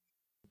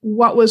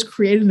what was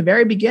created in the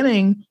very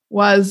beginning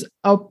was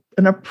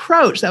an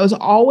approach that was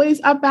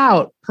always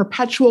about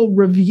perpetual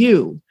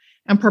review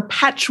and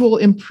perpetual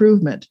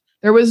improvement.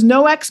 There was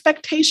no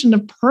expectation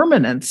of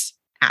permanence,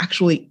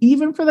 actually,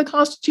 even for the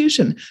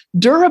Constitution.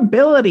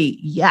 Durability,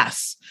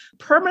 yes.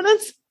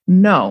 Permanence,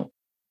 no.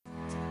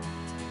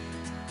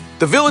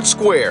 The Village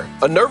Square,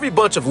 a nervy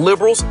bunch of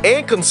liberals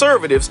and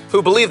conservatives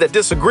who believe that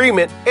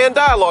disagreement and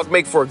dialogue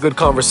make for a good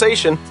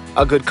conversation,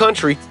 a good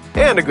country,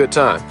 and a good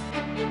time.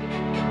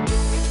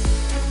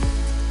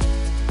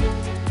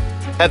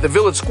 At the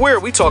Village Square,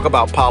 we talk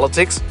about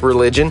politics,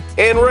 religion,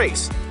 and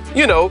race.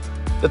 You know,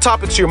 the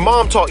topics your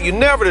mom taught you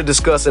never to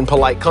discuss in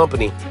polite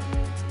company.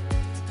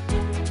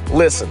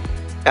 Listen,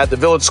 at the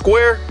Village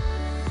Square,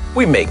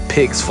 we make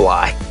pigs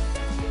fly.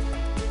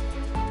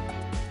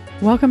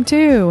 Welcome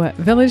to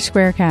Village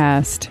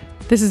Squarecast.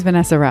 This is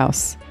Vanessa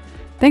Rouse.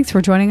 Thanks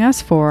for joining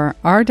us for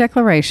Our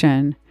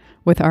Declaration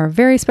with our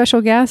very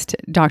special guest,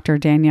 Dr.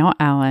 Danielle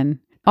Allen,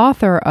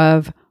 author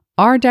of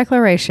Our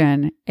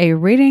Declaration, a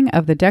reading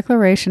of the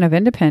Declaration of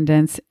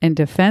Independence in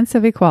defense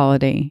of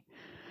equality.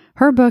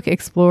 Her book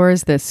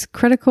explores this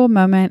critical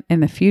moment in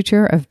the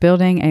future of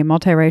building a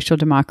multiracial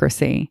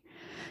democracy.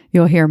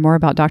 You'll hear more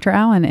about Dr.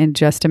 Allen in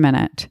just a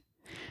minute.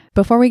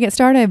 Before we get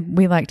started,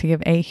 we'd like to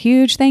give a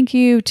huge thank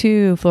you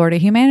to Florida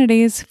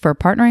Humanities for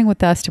partnering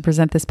with us to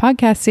present this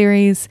podcast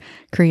series,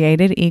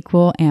 Created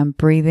Equal and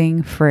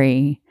Breathing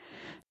Free.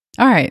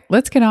 All right,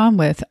 let's get on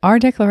with Our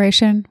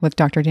Declaration with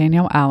Dr.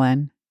 Danielle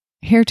Allen.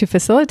 Here to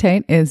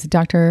facilitate is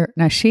Dr.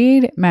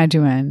 Nasheed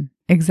Majouin,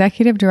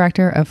 Executive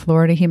Director of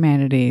Florida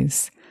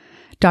Humanities.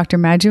 Dr.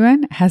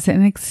 Majouin has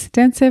an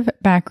extensive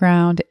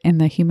background in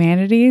the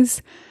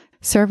humanities,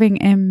 serving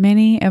in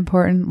many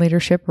important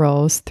leadership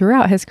roles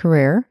throughout his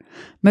career,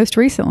 most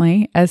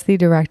recently as the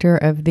director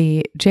of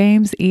the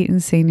James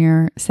Eaton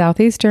Sr.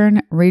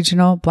 Southeastern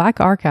Regional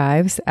Black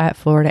Archives at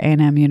Florida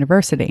A&M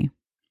University.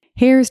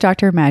 Here's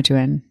Dr.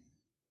 Majouin.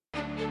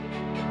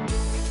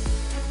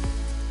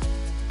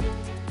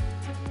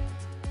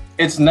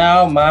 It's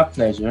now my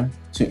pleasure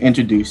to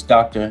introduce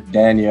Dr.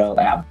 Danielle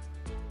Allen,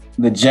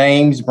 the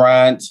James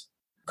Bryant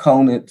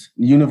Conant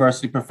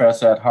University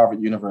Professor at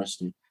Harvard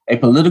University, a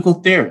political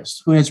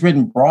theorist who has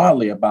written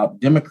broadly about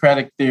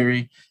democratic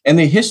theory and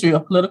the history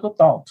of political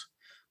thought.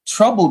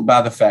 Troubled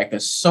by the fact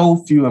that so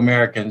few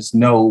Americans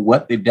know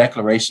what the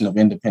Declaration of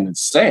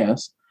Independence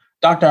says,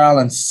 Dr.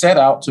 Allen set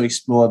out to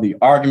explore the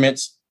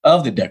arguments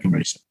of the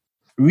Declaration,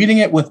 reading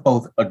it with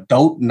both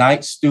adult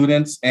night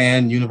students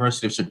and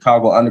University of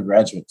Chicago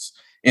undergraduates.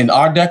 In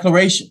Our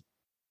Declaration,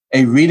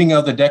 a reading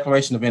of the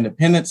Declaration of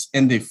Independence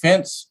in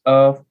defense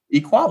of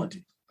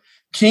equality.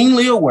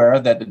 Keenly aware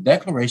that the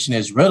Declaration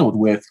is riddled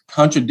with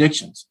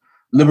contradictions,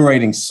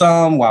 liberating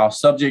some while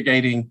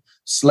subjugating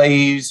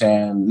slaves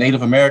and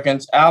Native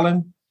Americans,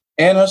 Allen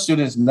and her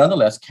students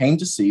nonetheless came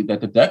to see that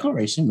the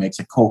Declaration makes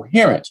a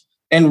coherent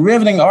and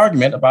riveting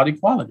argument about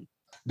equality.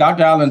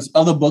 Dr. Allen's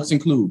other books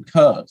include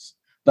Cuz,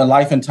 The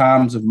Life and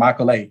Times of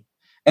Michael A.,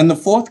 and The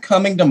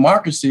Forthcoming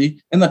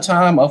Democracy in the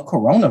Time of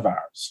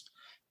Coronavirus.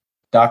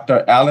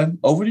 Dr. Allen,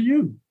 over to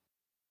you.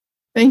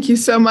 Thank you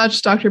so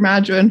much, Dr.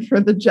 Majouin, for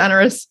the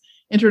generous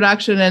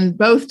introduction, and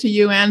both to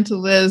you and to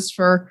Liz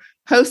for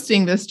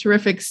hosting this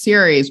terrific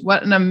series.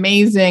 What an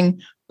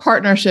amazing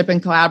partnership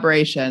and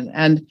collaboration.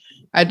 And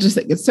I just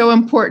think it's so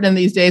important in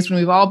these days when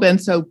we've all been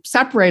so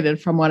separated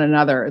from one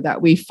another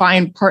that we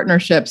find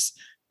partnerships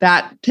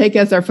that take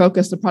as their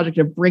focus the project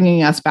of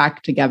bringing us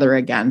back together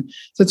again.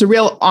 So it's a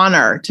real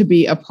honor to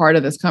be a part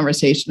of this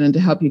conversation and to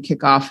help you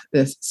kick off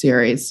this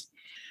series.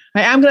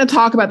 I am going to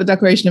talk about the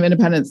Declaration of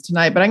Independence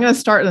tonight, but I'm going to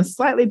start in a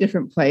slightly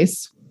different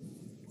place,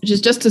 which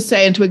is just to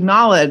say and to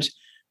acknowledge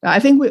that I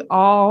think we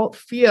all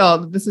feel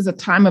that this is a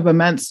time of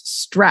immense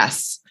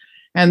stress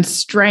and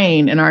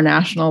strain in our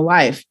national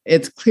life.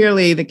 It's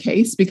clearly the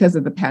case because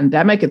of the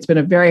pandemic. It's been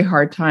a very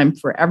hard time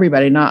for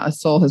everybody. Not a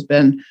soul has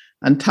been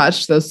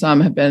untouched, though some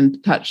have been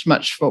touched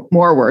much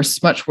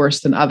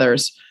worse than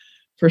others,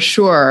 for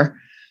sure.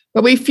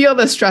 But we feel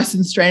the stress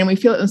and strain. We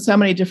feel it in so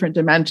many different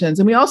dimensions.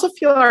 And we also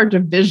feel our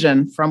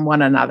division from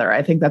one another.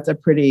 I think that's a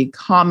pretty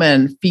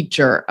common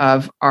feature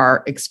of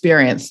our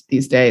experience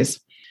these days.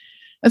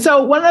 And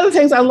so one of the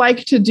things I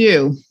like to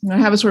do, I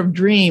have a sort of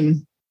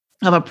dream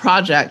of a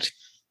project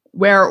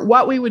where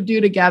what we would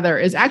do together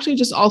is actually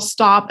just all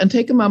stop and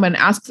take a moment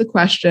and ask the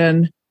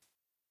question,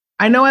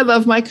 I know I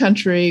love my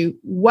country.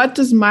 What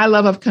does my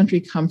love of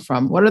country come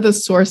from? What are the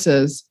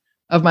sources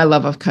of my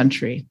love of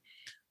country?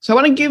 So I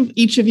want to give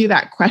each of you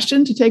that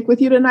question to take with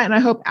you tonight. And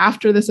I hope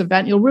after this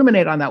event, you'll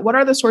ruminate on that. What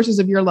are the sources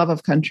of your love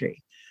of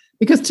country?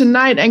 Because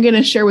tonight I'm going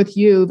to share with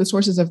you the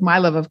sources of my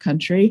love of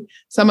country,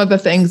 some of the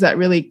things that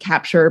really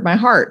capture my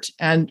heart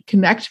and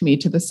connect me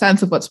to the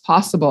sense of what's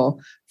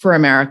possible for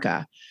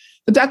America.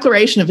 The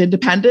Declaration of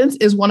Independence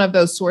is one of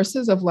those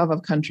sources of love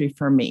of country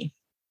for me.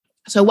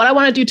 So what I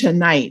want to do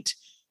tonight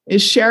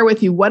is share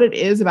with you what it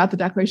is about the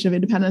Declaration of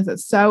Independence that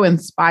so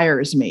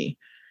inspires me.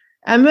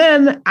 And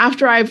then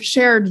after I've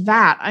shared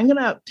that, I'm going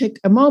to take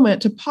a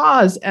moment to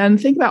pause and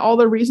think about all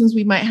the reasons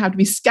we might have to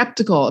be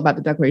skeptical about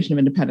the Declaration of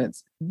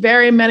Independence.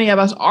 Very many of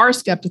us are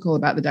skeptical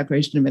about the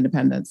Declaration of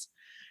Independence.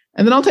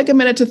 And then I'll take a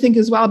minute to think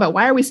as well about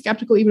why are we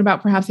skeptical even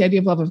about perhaps the idea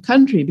of love of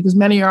country, because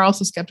many are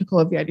also skeptical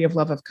of the idea of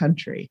love of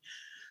country.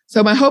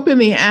 So my hope in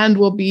the end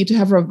will be to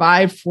have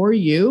revived for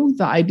you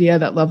the idea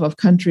that love of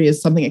country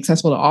is something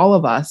accessible to all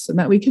of us and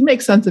that we can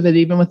make sense of it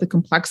even with the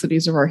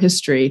complexities of our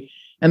history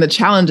and the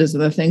challenges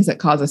and the things that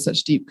cause us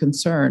such deep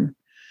concern.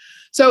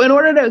 So in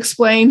order to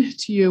explain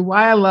to you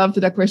why I love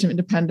the Declaration of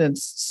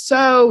Independence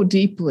so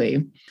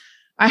deeply,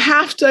 I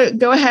have to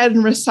go ahead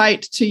and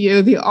recite to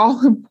you the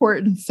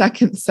all-important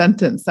second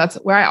sentence. That's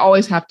where I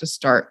always have to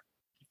start.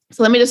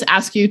 So let me just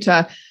ask you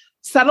to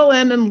settle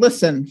in and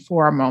listen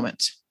for a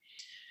moment.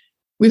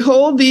 We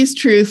hold these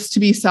truths to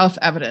be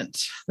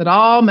self-evident, that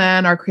all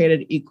men are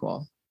created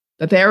equal,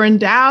 that they are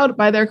endowed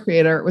by their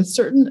Creator with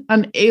certain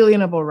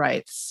unalienable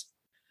rights,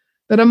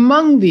 that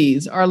among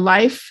these are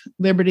life,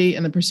 liberty,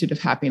 and the pursuit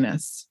of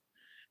happiness,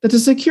 that to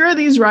secure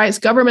these rights,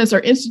 governments are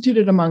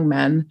instituted among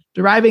men,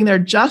 deriving their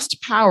just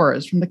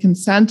powers from the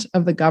consent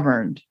of the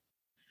governed,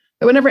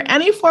 that whenever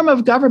any form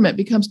of government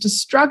becomes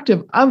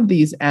destructive of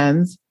these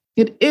ends,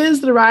 it is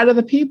the right of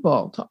the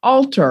people to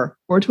alter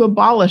or to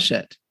abolish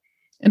it,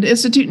 and to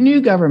institute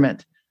new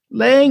government,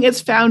 laying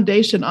its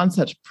foundation on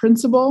such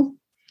principle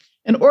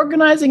and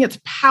organizing its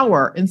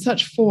power in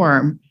such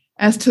form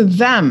as to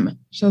them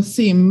shall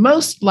seem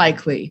most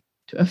likely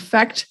to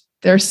affect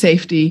their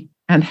safety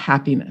and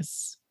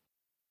happiness.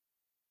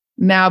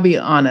 Now be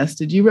honest,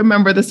 did you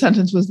remember the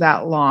sentence was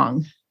that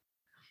long?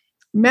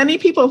 Many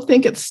people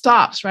think it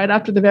stops right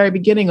after the very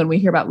beginning when we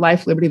hear about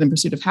life, liberty, and the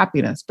pursuit of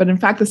happiness. But in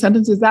fact, the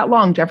sentence is that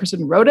long.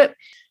 Jefferson wrote it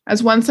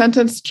as one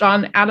sentence.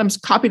 John Adams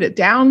copied it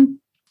down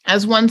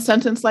as one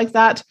sentence like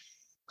that.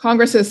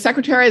 Congress's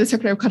secretary, the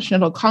Secretary of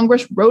Continental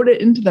Congress, wrote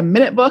it into the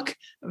minute book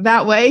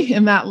that way,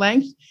 in that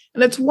length.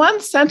 And it's one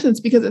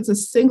sentence because it's a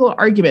single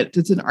argument.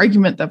 It's an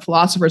argument that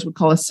philosophers would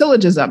call a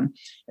syllogism.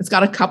 It's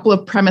got a couple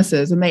of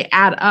premises and they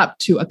add up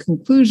to a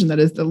conclusion that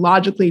is the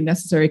logically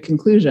necessary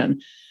conclusion. And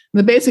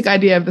the basic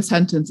idea of the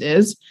sentence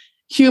is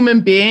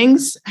human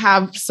beings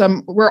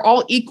we're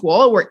all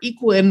equal. We're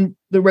equal in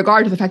the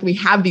regard to the fact that we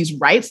have these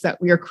rights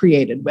that we are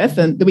created with.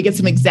 And then we get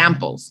some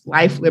examples: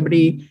 life,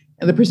 liberty,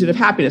 and the pursuit of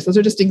happiness. Those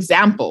are just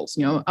examples,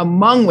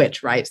 among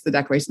which rights the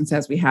Declaration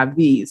says we have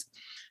these.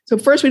 So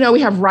first we know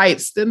we have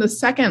rights. Then the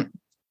second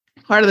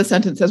part of the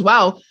sentence says,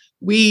 well,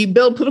 we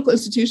build political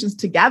institutions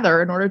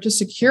together in order to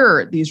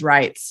secure these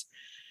rights.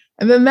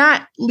 And then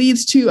that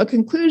leads to a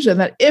conclusion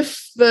that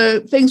if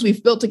the things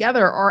we've built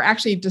together are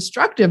actually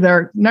destructive,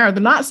 they're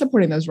not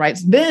supporting those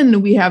rights,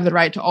 then we have the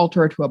right to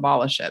alter or to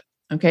abolish it.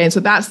 Okay, and so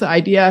that's the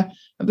idea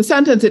of the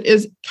sentence. It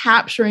is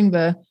capturing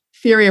the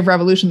theory of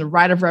revolution, the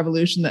right of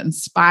revolution that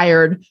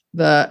inspired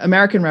the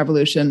American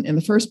Revolution in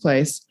the first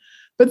place.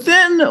 But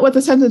then what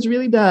the sentence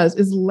really does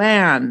is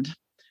land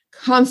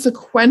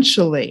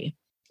consequentially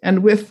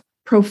and with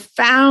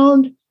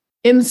profound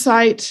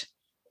insight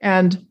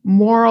and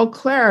moral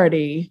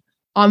clarity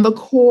on the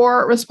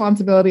core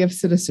responsibility of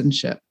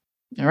citizenship.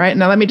 All right,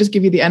 now let me just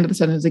give you the end of the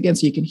sentence again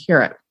so you can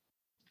hear it.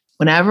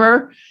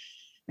 Whenever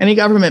any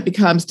government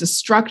becomes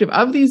destructive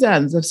of these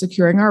ends of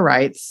securing our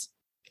rights,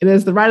 it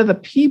is the right of the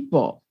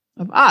people,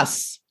 of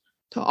us,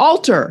 to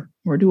alter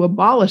or to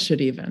abolish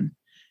it even,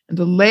 and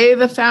to lay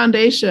the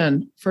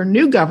foundation for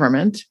new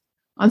government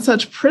on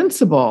such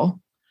principle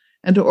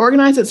and to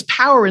organize its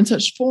power in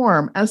such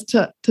form as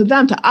to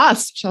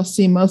us, shall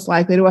seem most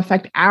likely to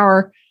affect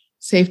our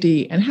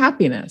safety and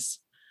happiness.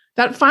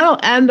 That final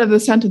end of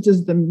the sentence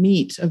is the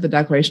meat of the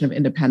Declaration of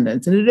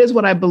Independence, and it is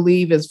what I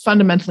believe is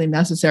fundamentally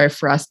necessary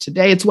for us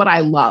today. It's what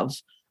I love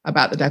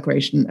about the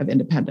Declaration of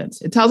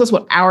Independence. It tells us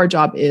what our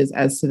job is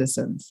as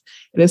citizens.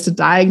 It is to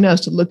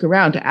diagnose, to look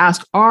around, to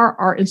ask, are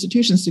our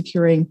institutions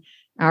securing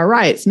our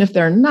rights? And if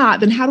they're not,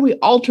 then how do we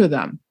alter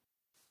them?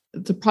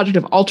 It's a project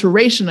of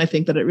alteration, I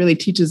think, that it really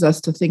teaches us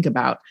to think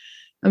about.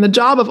 And the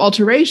job of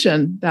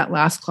alteration, that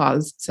last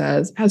clause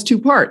says, has two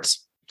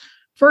parts.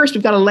 First,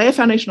 we've got to lay a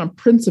foundation on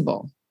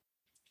principle.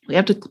 We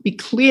have to be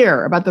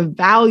clear about the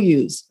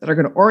values that are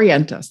going to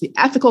orient us, the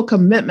ethical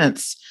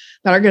commitments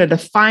that are going to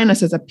define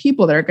us as a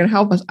people, that are going to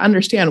help us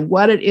understand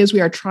what it is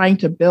we are trying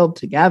to build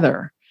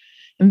together.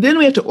 And then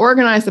we have to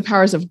organize the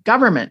powers of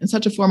government in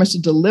such a form as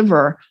to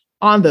deliver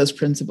on those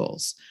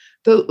principles.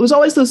 It was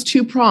always those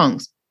two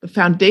prongs, the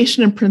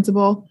foundation and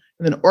principle,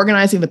 and then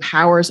organizing the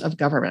powers of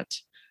government.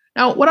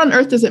 Now, what on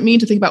earth does it mean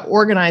to think about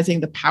organizing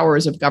the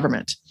powers of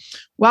government?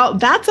 Well,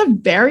 that's a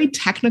very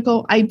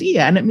technical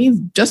idea, and it means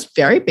just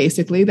very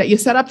basically that you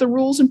set up the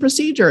rules and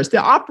procedures, the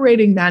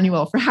operating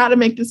manual for how to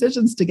make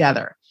decisions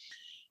together.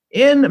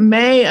 In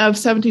May of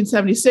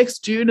 1776,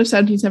 June of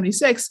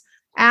 1776,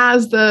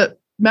 as the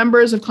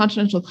members of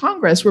Continental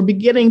Congress were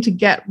beginning to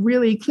get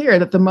really clear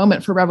that the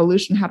moment for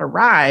revolution had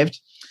arrived,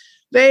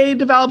 they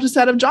developed a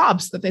set of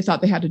jobs that they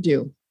thought they had to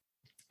do.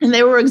 And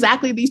they were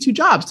exactly these two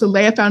jobs, to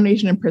lay a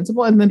foundation in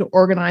principle and then to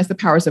organize the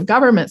powers of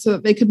government so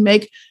that they could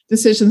make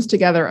decisions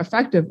together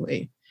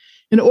effectively.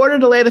 In order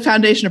to lay the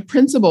foundation of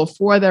principle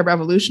for their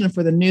revolution and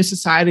for the new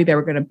society they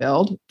were going to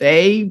build,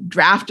 they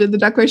drafted the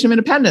Declaration of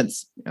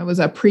Independence. It was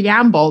a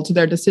preamble to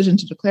their decision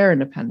to declare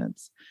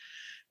independence.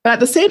 But at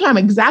the same time,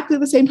 exactly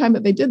the same time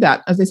that they did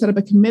that, as they set up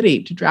a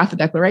committee to draft the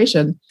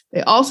Declaration,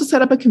 they also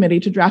set up a committee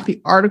to draft the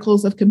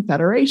Articles of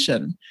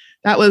Confederation.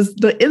 That was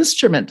the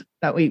instrument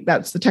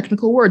that's the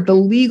technical word, the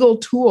legal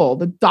tool,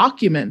 the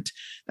document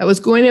that was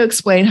going to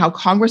explain how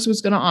Congress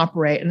was going to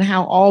operate and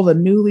how all the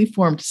newly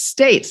formed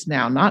states,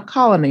 now not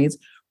colonies,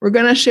 were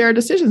going to share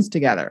decisions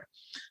together.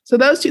 So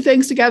those two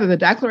things together, the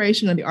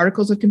Declaration and the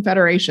Articles of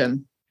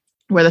Confederation,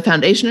 were the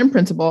foundation and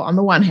principle on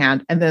the one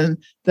hand, and then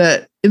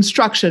the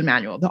instruction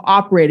manual, the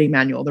operating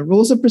manual, the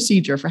rules of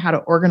procedure for how to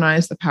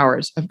organize the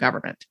powers of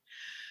government.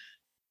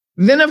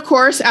 Then, of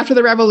course, after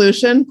the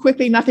revolution,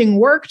 quickly nothing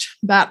worked.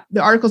 That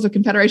the Articles of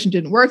Confederation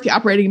didn't work. The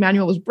operating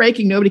manual was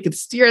breaking. Nobody could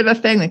steer the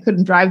thing. They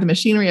couldn't drive the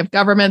machinery of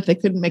government. They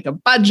couldn't make a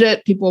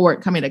budget. People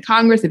weren't coming to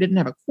Congress. They didn't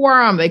have a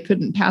quorum. They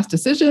couldn't pass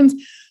decisions.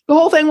 The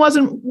whole thing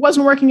wasn't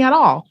working at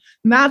all.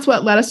 And that's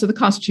what led us to the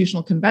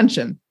Constitutional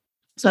Convention.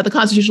 So at the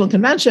Constitutional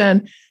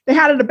Convention, they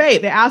had a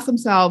debate. They asked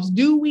themselves,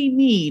 do we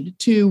need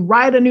to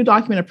write a new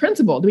document of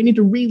principle? Do we need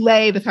to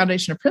relay the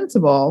foundation of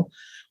principle?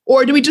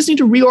 Or do we just need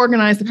to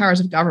reorganize the powers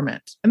of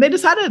government? And they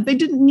decided they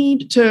didn't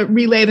need to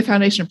relay the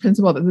foundation of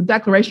principle, that the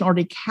Declaration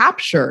already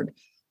captured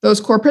those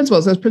core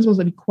principles, those principles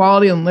of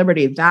equality and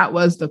liberty. That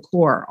was the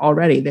core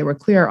already. They were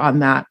clear on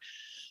that.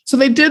 So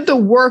they did the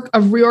work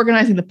of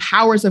reorganizing the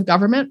powers of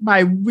government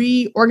by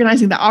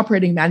reorganizing the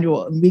operating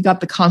manual, and we got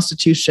the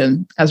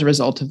Constitution as a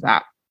result of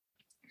that.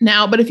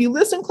 Now, but if you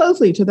listen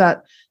closely to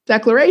that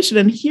declaration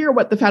and hear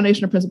what the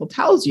foundation of principle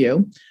tells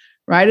you,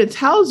 right? It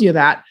tells you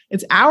that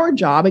it's our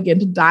job, again,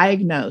 to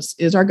diagnose,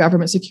 is our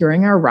government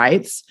securing our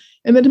rights?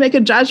 And then to make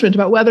a judgment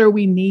about whether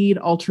we need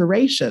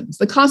alterations.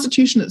 The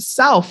Constitution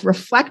itself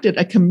reflected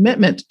a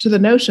commitment to the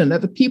notion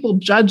that the people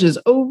judges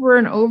over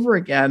and over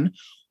again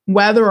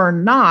whether or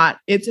not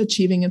it's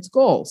achieving its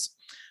goals.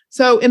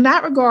 So in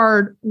that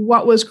regard,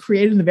 what was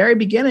created in the very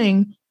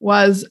beginning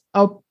was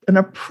an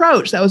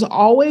approach that was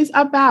always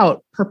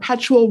about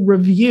perpetual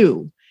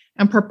review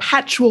and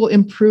perpetual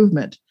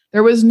improvement.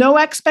 There was no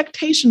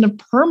expectation of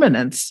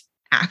permanence,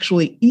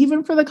 actually,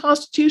 even for the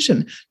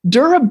Constitution.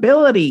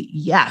 Durability,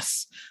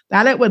 yes.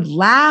 That it would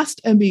last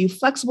and be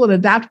flexible and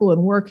adaptable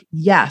and work,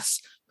 yes.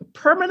 But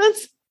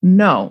permanence,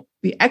 no.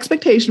 The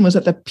expectation was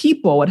that the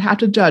people would have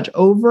to judge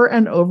over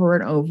and over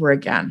and over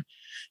again.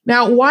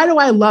 Now, why do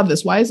I love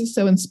this? Why is this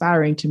so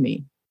inspiring to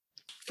me?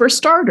 For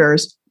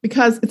starters,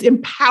 because it's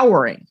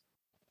empowering,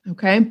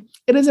 okay?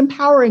 It is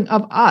empowering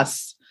of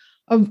us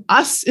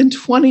in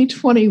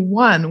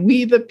 2021,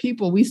 we the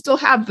people. We still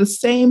have the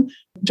same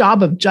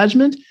job of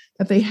judgment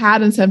that they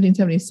had in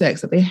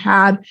 1776, that they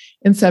had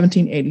in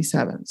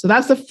 1787. So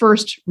that's the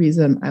first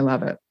reason I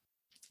love it.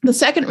 The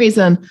second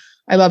reason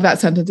I love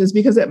that sentence is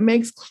because it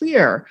makes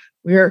clear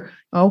we're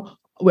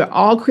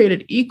all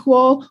created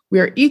equal.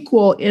 We're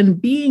equal in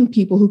being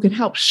people who can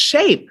help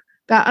shape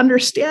that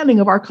understanding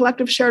of our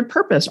collective shared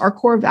purpose, our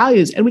core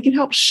values, and we can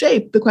help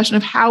shape the question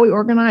of how we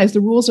organize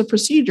the rules of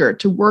procedure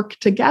to work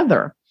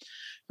together.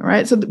 All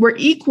right, so we're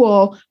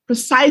equal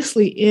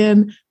precisely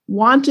in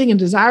wanting and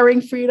desiring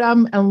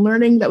freedom and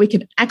learning that we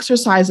can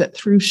exercise it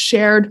through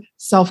shared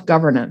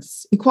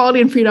self-governance.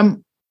 Equality and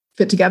freedom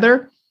fit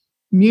together,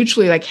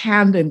 mutually like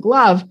hand in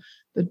glove.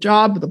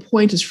 The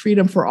point is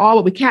freedom for all,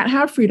 but we can't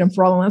have freedom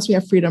for all unless we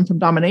have freedom from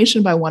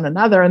domination by one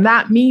another. And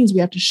that means we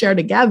have to share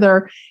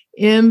together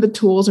in the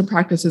tools and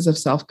practices of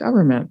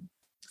self-government.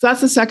 So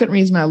that's the second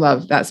reason I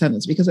love that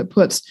sentence, because it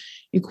puts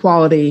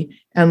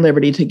equality and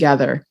liberty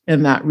together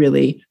in that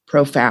really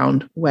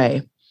profound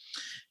way.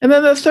 And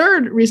then the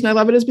third reason I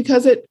love it is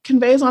because it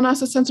conveys on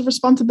us a sense of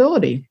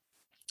responsibility.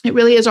 It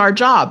really is our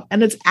job,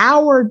 and it's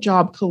our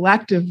job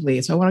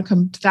collectively. So I want to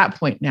come to that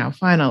point now,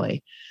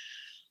 finally.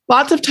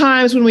 Lots of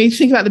times when we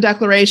think about the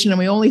Declaration and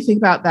we only think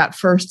about that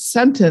first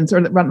sentence,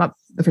 or not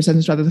the first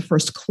sentence, rather the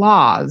first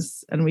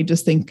clause, and we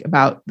just think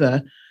about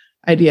the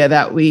idea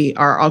that we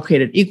are all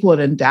created equal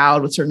and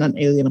endowed with certain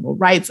unalienable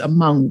rights,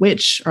 among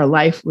which are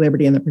life,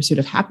 liberty, and the pursuit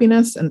of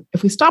happiness. And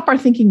if we stop our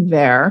thinking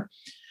there,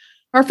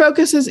 our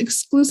focus is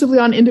exclusively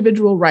on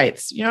individual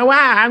rights.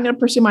 I'm going to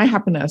pursue my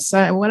happiness.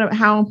 How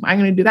am I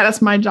going to do that?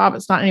 That's my job.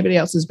 It's not anybody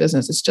else's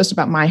business. It's just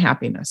about my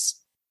happiness.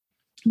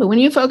 But when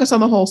you focus on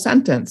the whole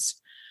sentence,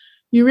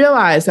 you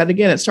realize that,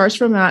 again, it starts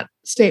from that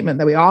statement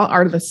that we all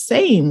are the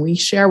same.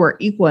 We're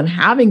equal in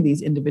having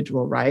these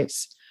individual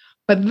rights.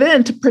 But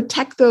then to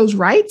protect those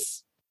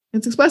rights,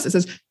 it's explicit. It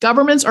says,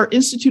 governments are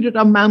instituted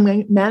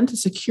among men to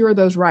secure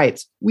those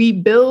rights. We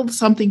build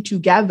something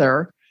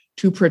together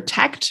to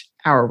protect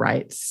our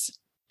rights.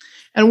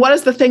 And what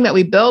is the thing that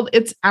we build?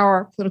 It's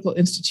our political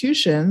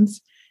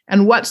institutions.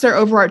 And what's their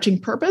overarching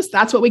purpose?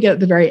 That's what we get at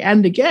the very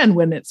end again,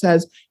 when it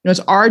says, it's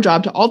our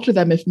job to alter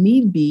them if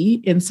need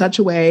be in such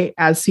a way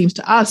as seems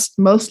to us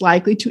most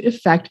likely to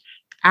affect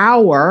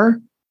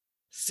our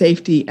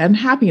safety and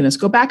happiness.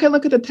 Go back and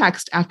look at the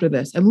text after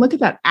this and look at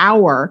that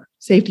our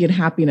safety and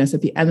happiness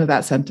at the end of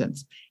that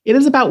sentence. It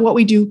is about what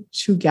we do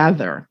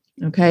together.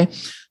 Okay.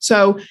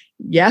 So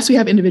yes, we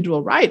have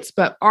individual rights,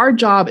 but our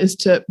job is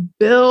to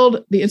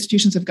build the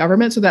institutions of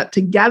government so that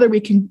together we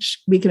can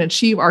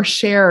achieve our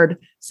shared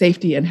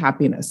safety and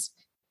happiness.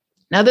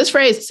 Now, this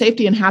phrase,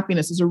 safety and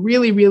happiness, is a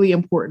really, really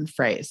important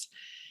phrase.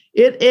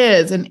 It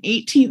is an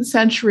 18th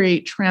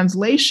century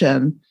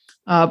translation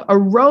of a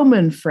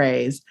Roman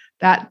phrase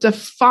that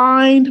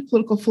defined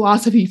political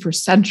philosophy for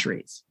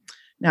centuries.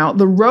 Now,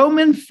 the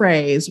Roman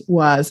phrase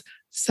was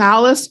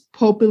salus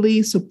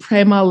populi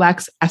suprema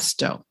lex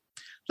esto.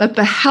 Let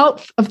the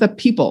health of the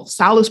people,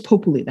 salus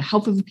populi, the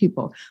health of the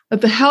people, let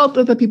the health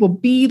of the people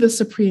be the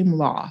supreme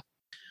law.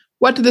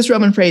 What did this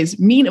Roman phrase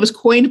mean? It was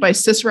coined by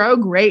Cicero,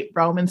 great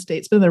Roman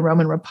statesman of the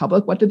Roman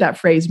Republic. What did that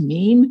phrase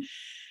mean?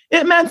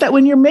 It meant that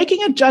when you're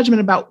making a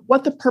judgment about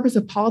what the purpose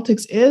of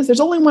politics is, there's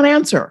only one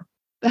answer: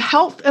 the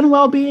health and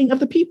well-being of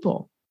the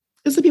people.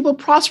 Is the people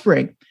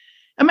prospering?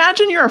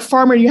 Imagine you're a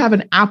farmer and you have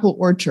an apple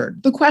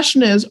orchard. The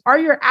question is, are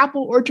your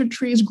apple orchard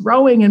trees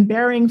growing and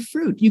bearing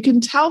fruit? You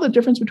can tell the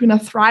difference between a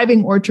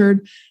thriving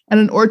orchard and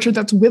an orchard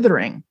that's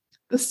withering.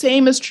 The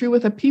same is true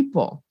with a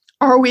people.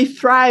 Are we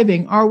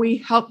thriving? Are we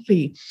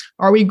healthy?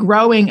 Are we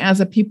growing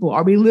as a people?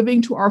 Are we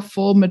living to our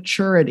full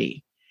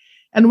maturity?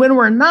 And when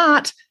we're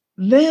not,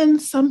 then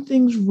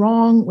something's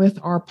wrong with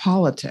our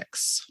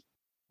politics.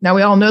 Now,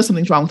 we all know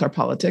something's wrong with our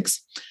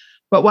politics.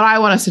 But what I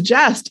want to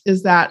suggest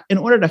is that in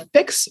order to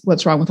fix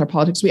what's wrong with our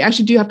politics, we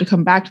actually do have to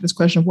come back to this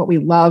question of what we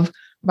love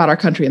about our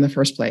country in the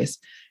first place,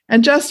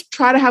 and just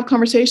try to have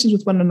conversations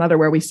with one another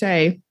where we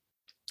say,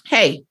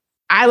 hey,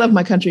 I love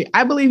my country.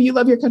 I believe you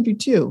love your country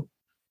too.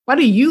 Why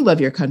do you love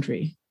your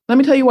country? Let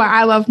me tell you why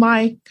I love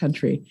my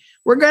country.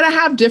 We're going to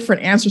have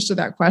different answers to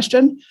that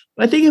question.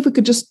 But I think if we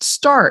could just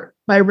start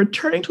by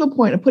returning to a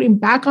point of putting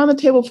back on the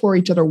table for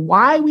each other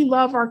why we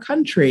love our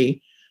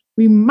country,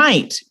 we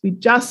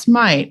just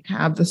might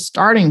have the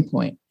starting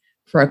point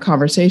for a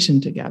conversation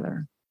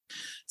together.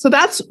 So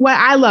that's why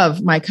I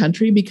love my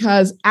country,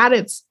 because at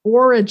its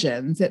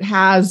origins, it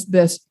has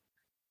this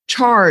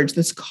charge,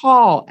 this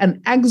call,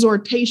 and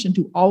exhortation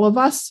to all of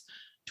us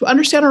to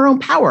understand our own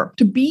power,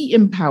 to be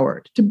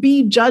empowered, to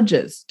be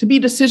judges, to be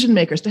decision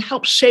makers, to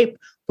help shape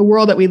the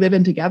world that we live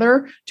in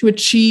together to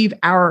achieve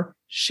our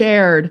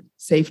shared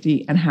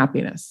safety and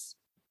happiness.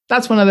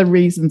 That's one of the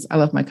reasons I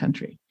love my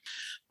country.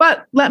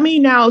 But let me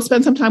now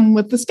spend some time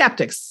with the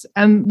skeptics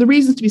and the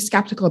reasons to be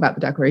skeptical about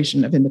the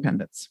Declaration of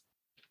Independence.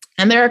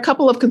 And there are a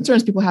couple of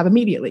concerns people have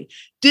immediately.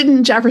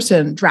 Didn't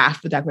Jefferson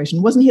draft the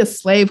Declaration? Wasn't he a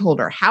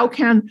slaveholder? How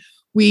can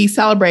we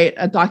celebrate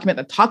a document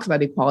that talks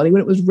about equality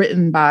when it was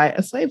written by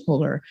a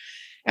slaveholder?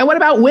 And what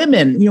about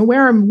women?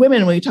 Where are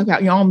women when you talk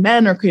about, all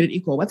men are created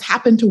equal? What's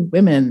happened to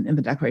women in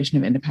the Declaration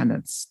of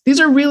Independence? These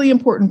are really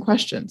important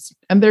questions,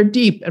 and they're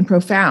deep and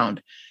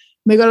profound.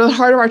 They go to the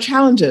heart of our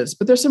challenges,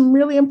 but there's some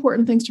really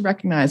important things to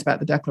recognize about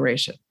the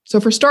Declaration. So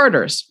for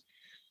starters,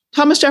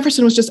 Thomas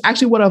Jefferson was just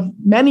actually one of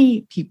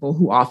many people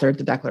who authored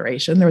the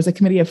Declaration. There was a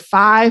committee of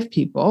 5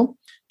 people.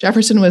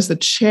 Jefferson was the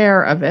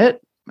chair of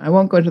it. I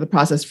won't go into the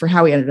process for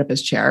how he ended up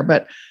as chair,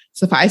 but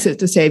suffice it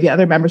to say the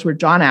other members were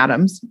John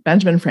Adams,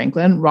 Benjamin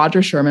Franklin,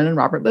 Roger Sherman, and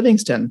Robert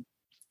Livingston,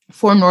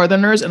 4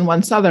 Northerners and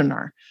 1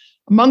 Southerner.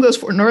 Among those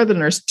 4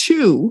 Northerners,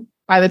 2,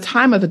 by the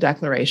time of the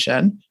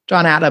Declaration,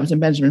 John Adams and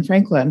Benjamin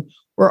Franklin,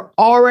 were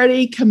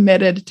already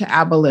committed to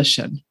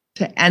abolition,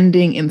 to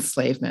ending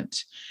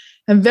enslavement.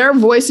 And their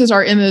voices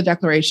are in the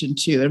Declaration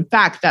too. In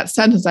fact, that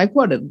sentence I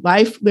quoted,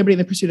 life, liberty, and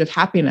the pursuit of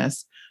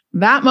happiness,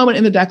 that moment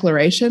in the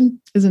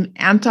Declaration is an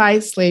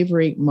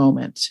anti-slavery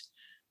moment.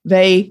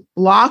 They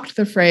blocked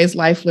the phrase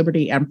life,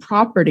 liberty, and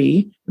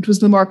property, which was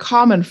the more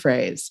common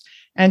phrase,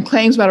 and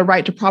claims about a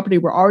right to property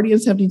were already in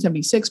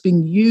 1776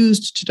 being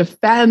used to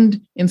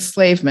defend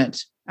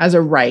enslavement as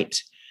a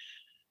right.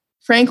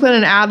 Franklin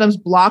and Adams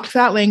blocked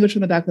that language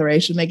from the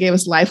Declaration. They gave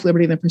us life,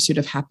 liberty, and the pursuit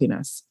of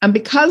happiness. And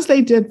because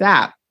they did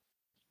that,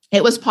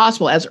 it was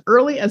possible as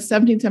early as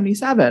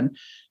 1777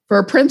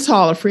 for Prince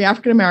Hall, a free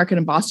African-American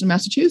in Boston,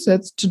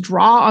 Massachusetts, to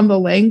draw on the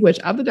language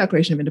of the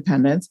Declaration of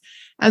Independence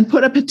and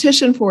put a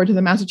petition forward to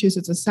the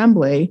Massachusetts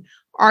Assembly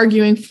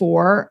arguing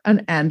for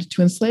an end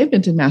to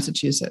enslavement in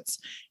Massachusetts.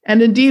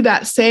 And indeed,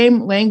 that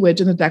same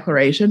language in the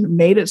Declaration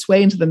made its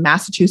way into the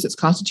Massachusetts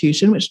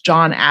Constitution, which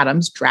John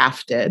Adams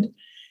drafted.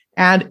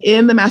 And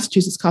in the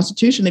Massachusetts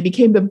Constitution, they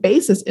became the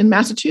basis in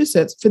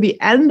Massachusetts for the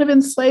end of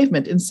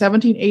enslavement in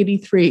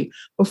 1783,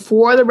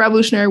 before the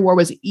Revolutionary War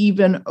was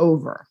even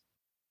over.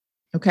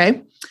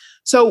 Okay,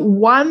 so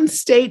one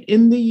state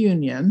in the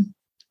Union,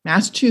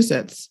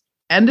 Massachusetts,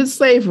 ended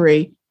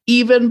slavery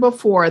even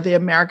before the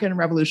American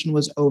Revolution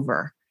was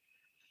over.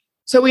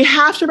 So we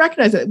have to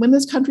recognize that when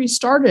this country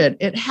started,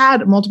 it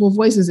had multiple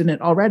voices in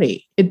it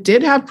already. It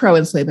did have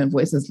pro-enslavement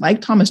voices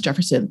like Thomas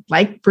Jefferson,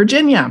 like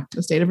Virginia.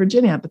 The state of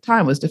Virginia at the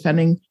time was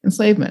defending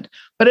enslavement.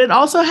 But it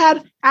also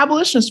had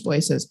abolitionist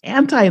voices,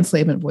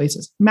 anti-enslavement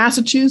voices.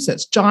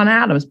 Massachusetts, John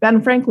Adams,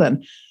 Ben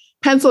Franklin.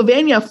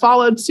 Pennsylvania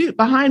followed suit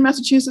behind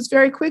Massachusetts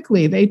very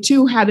quickly. They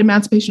too had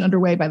emancipation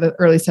underway by the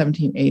early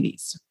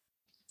 1780s.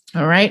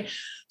 All right.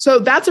 So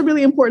that's a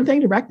really important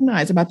thing to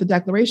recognize about the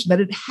Declaration, that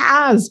it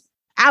has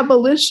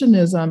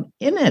abolitionism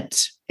in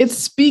it. It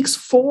speaks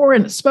for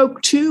and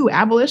spoke to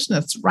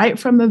abolitionists right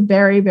from the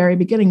very, very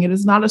beginning. It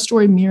is not a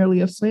story merely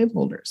of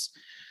slaveholders.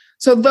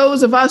 So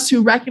those of us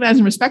who recognize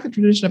and respect the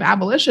tradition of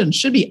abolition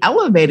should be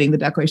elevating the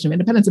Declaration of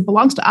Independence. It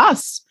belongs to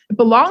us. It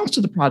belongs to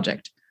the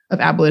project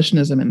of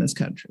abolitionism in this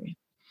country.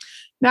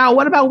 Now,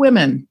 what about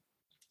women?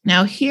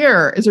 Now,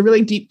 here is a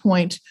really deep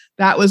point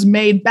that was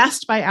made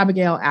best by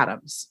Abigail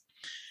Adams.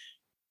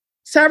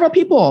 Several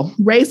people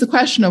raised the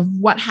question of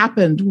what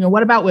happened.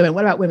 What about women?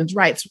 What about women's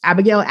rights?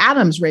 Abigail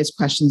Adams raised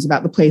questions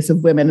about the place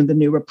of women in the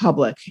new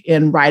republic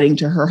in writing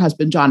to her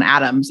husband, John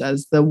Adams,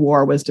 as the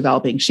war was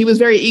developing. She was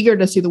very eager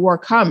to see the war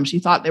come. She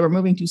thought they were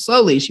moving too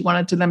slowly. She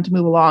wanted them to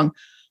move along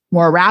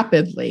more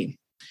rapidly.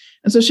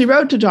 And so she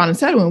wrote to John and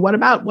said, well, what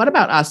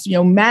about us?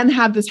 Men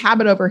have this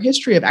habit over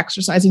history of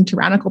exercising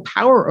tyrannical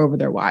power over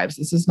their wives.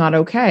 This is not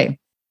okay.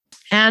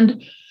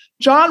 And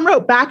John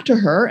wrote back to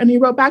her, and he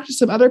wrote back to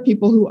some other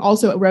people who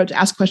also wrote to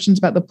ask questions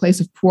about the place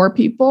of poor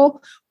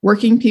people,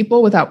 working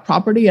people without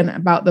property, and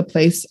about the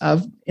place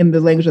of, in the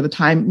language of the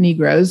time,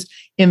 Negroes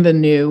in the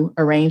new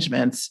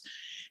arrangements.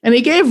 And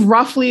he gave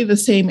roughly the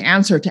same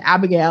answer to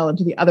Abigail and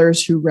to the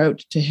others who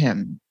wrote to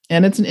him.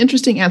 And it's an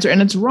interesting answer,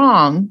 and it's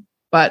wrong,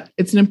 but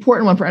it's an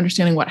important one for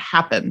understanding what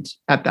happened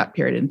at that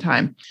period in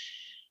time.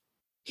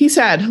 He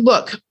said,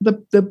 look,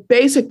 the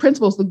basic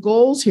principles, the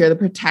goals here, the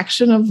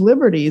protection of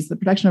liberties, the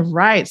protection of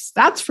rights,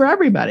 that's for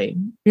everybody.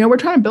 We're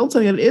trying to build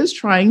something that is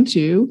trying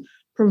to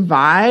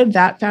provide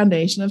that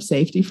foundation of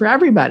safety for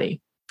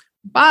everybody.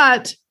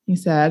 But, he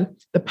said,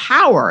 the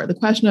power, the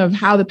question of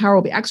how the power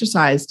will be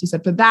exercised, he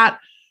said, for that,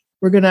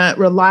 we're going to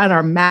rely on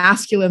our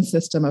masculine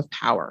system of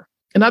power.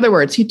 In other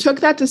words, he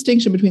took that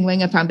distinction between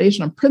laying a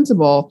foundation on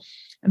principle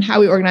and how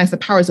we organize the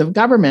powers of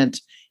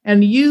government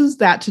and use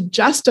that to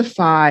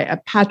justify a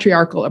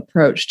patriarchal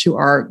approach to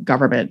our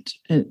government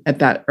at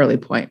that early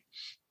point.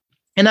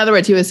 In other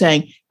words, he was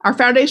saying our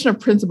foundation of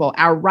principle,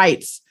 our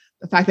rights,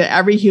 the fact that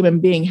every human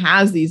being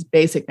has these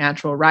basic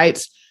natural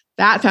rights,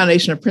 that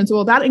foundation of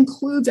principle, that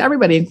includes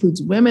everybody. It includes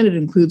women, it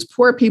includes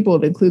poor people,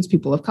 it includes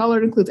people of color,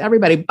 it includes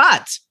everybody.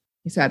 But,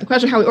 he said, the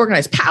question of how we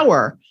organize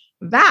power,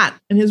 that,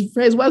 and his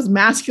phrase was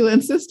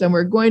masculine system.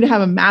 We're going to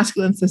have a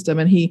masculine system.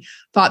 And he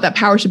thought that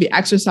power should be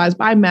exercised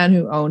by men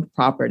who owned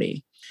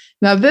property.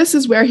 Now, this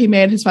is where he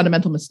made his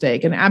fundamental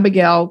mistake. And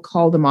Abigail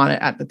called him on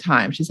it at the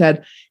time. She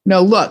said,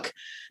 look,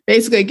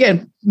 basically,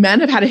 again,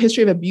 men have had a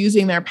history of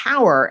abusing their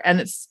power. And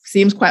it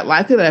seems quite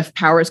likely that if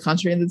power is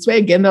concentrated in this way,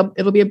 again,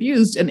 it'll be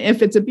abused. And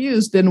if it's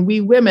abused, then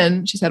we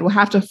women, she said, will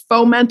have to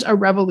foment a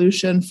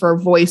revolution for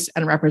voice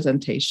and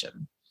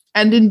representation.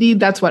 And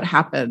indeed, that's what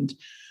happened.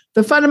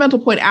 The fundamental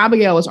point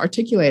Abigail was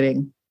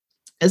articulating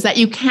is that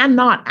you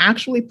cannot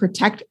actually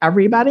protect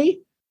everybody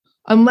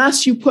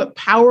unless you put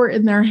power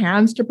in their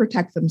hands to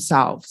protect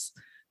themselves.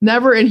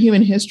 Never in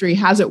human history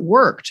has it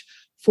worked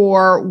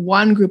for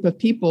one group of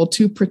people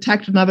to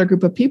protect another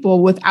group of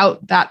people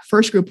without that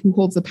first group who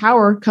holds the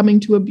power coming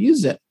to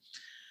abuse it.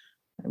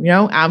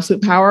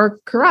 Absolute power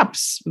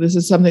corrupts. This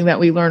is something that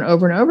we learn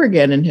over and over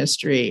again in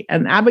history.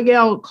 And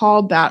Abigail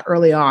called that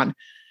early on.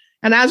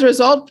 And as a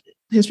result,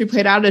 history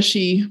played out as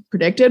she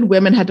predicted.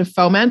 Women had to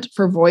foment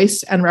for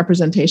voice and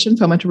representation,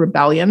 foment a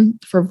rebellion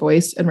for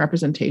voice and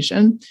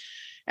representation.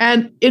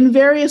 And in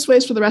various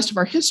ways for the rest of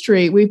our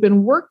history, we've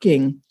been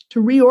working to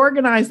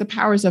reorganize the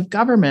powers of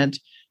government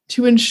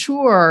to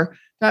ensure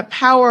that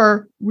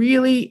power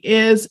really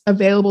is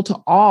available to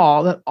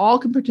all, that all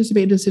can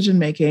participate in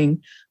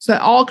decision-making, so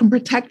that all can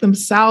protect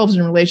themselves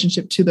in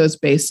relationship to those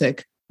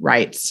basic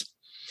rights.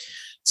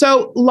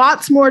 So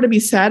lots more to be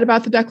said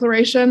about the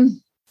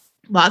Declaration.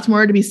 Lots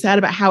more to be said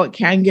about how it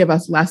can give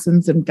us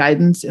lessons and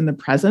guidance in the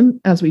present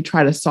as we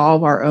try to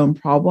solve our own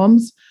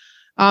problems.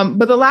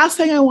 But the last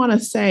thing I want to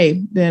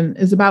say then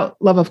is about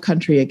love of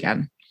country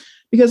again.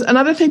 Because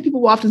another thing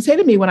people will often say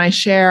to me when I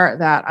share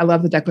that I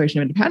love the Declaration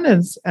of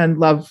Independence and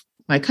love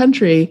my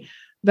country,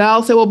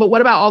 they'll say, well, but what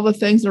about all the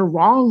things that are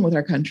wrong with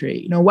our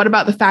country? What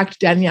about the fact,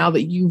 Danielle,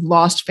 that you've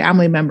lost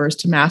family members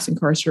to mass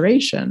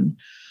incarceration?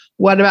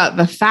 What about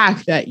the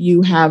fact that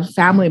you have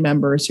family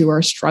members who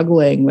are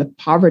struggling with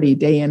poverty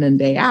day in and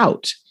day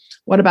out?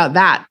 What about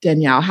that,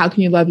 Danielle? How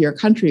can you love your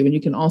country when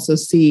you can also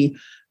see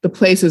the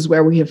places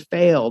where we have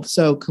failed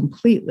so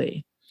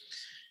completely?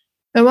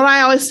 And what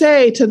I always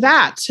say to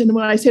that, and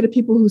when I say to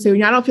people who say,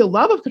 I don't feel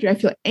love of country, I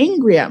feel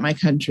angry at my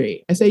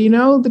country. I say,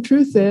 the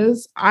truth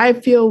is, I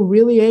feel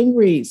really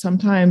angry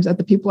sometimes at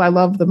the people I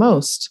love the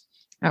most,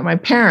 at my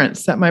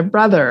parents, at my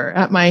brother,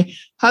 at my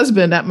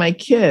husband, at my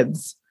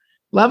kids.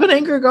 Love and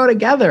anger go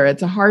together.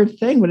 It's a hard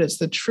thing, but it's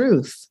the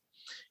truth.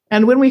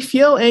 And when we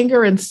feel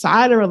anger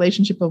inside a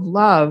relationship of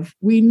love,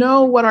 we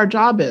know what our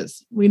job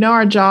is. We know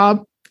our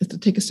job is to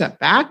take a step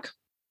back,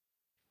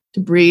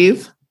 to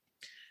breathe,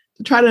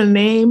 to try to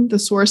name the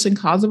source and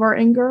cause of our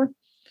anger,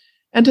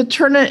 and to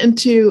turn it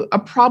into a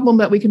problem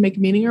that we can make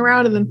meaning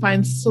around and then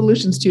find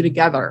solutions to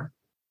together,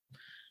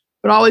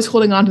 but always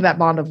holding on to that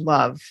bond of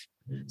love.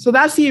 So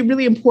that's the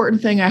really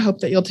important thing I hope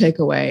that you'll take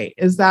away,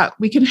 is that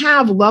we can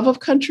have love of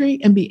country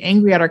and be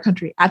angry at our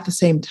country at the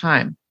same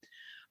time.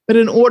 But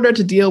in order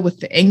to deal with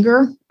the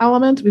anger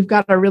element, we've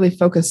got to really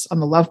focus on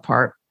the love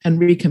part and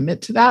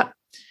recommit to that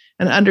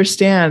and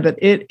understand that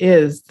it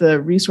is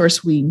the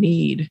resource we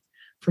need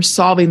for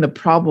solving the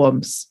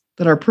problems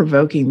that are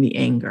provoking the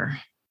anger.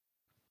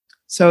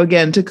 So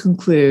again, to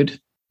conclude,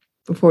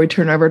 before we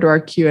turn over to our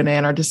Q&A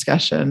and our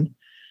discussion,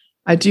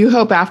 I do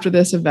hope after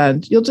this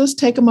event, you'll just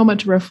take a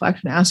moment to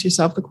reflect and ask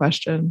yourself the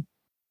question,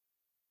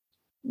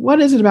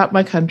 what is it about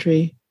my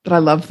country that I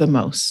love the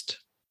most?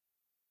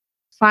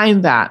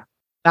 Find that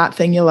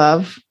thing you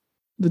love,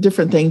 the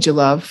different things you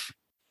love.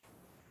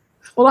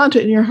 Hold on to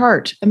it in your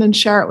heart and then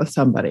share it with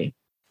somebody.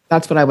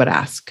 That's what I would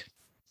ask.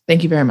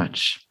 Thank you very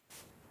much.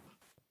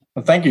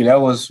 Well, thank you.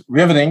 That was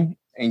riveting,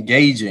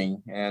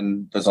 engaging,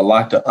 and there's a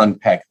lot to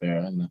unpack there.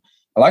 And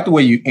I like the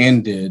way you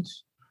ended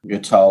your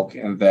talk,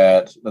 and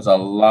that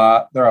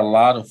there are a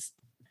lot of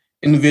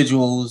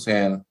individuals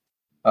and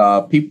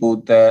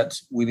people that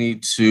we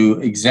need to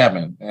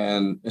examine,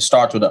 and it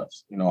starts with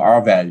us,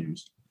 our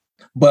values.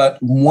 But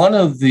one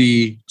of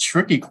the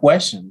tricky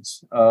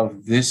questions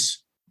of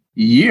this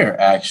year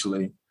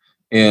actually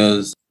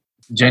is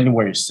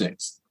January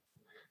 6th.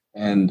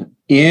 And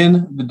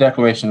in the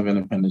Declaration of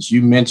Independence,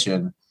 you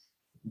mentioned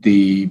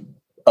the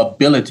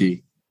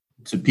ability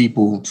to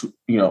people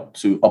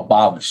to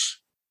abolish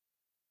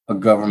a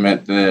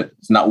government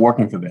that's not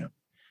working for them.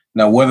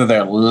 Now, whether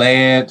they're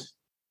led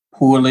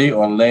poorly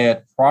or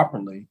led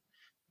properly,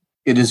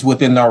 it is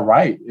within their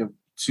right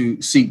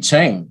to seek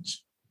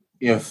change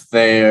if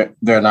they're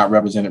not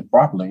represented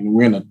properly. And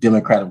we're in a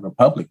democratic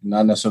republic,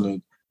 not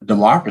necessarily a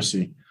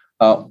democracy.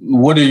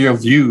 What are your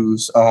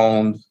views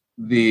on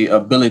the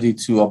ability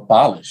to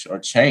abolish or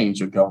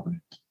change a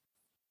government?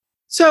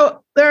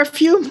 So there are a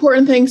few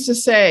important things to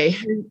say.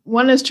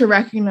 One is to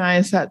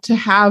recognize that to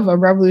have a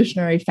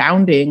revolutionary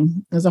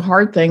founding is a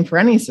hard thing for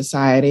any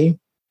society,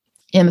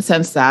 in the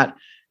sense that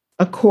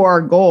a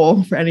core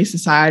goal for any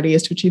society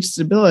is to achieve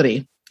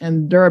stability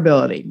and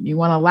durability. You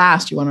want to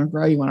last, you want to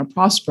grow, you want to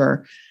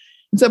prosper.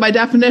 And so by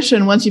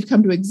definition, once you've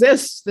come to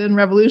exist, then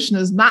revolution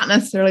is not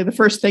necessarily the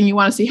first thing you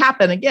want to see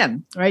happen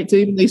again, right? So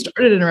even though you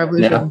started in a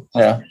revolution,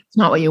 it's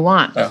not what you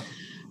want. Yeah.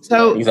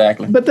 So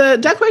exactly. But the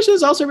Declaration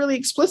is also really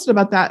explicit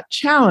about that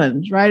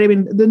challenge, right? I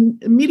mean, the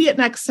immediate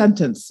next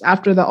sentence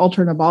after the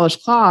alter and abolish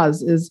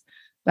clause is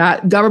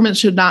that government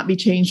should not be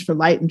changed for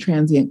light and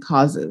transient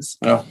causes.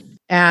 Yeah.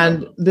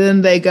 And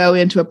then they go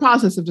into a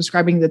process of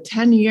describing the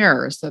 10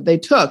 years that they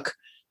took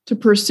to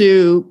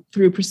pursue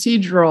through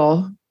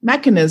procedural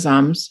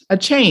mechanisms a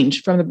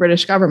change from the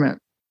British government.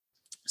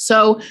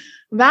 So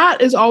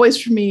that is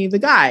always for me the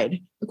guide.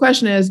 The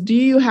question is, do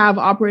you have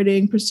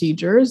operating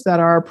procedures that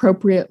are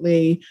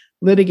appropriately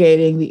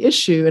litigating the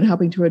issue and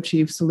helping to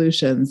achieve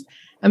solutions?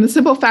 And the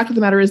simple fact of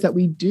the matter is that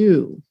we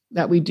do.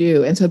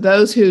 And so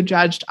those who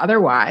judged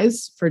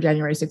otherwise for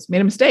January 6th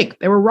made a mistake.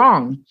 They were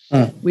wrong.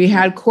 We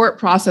had court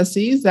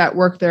processes that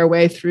worked their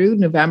way through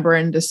November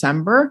and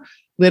December,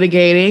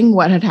 litigating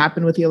what had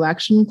happened with the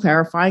election,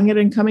 clarifying it,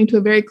 and coming to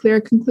a very clear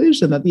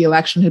conclusion that the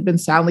election had been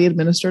soundly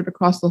administered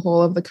across the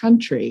whole of the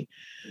country.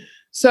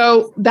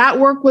 So that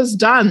work was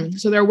done.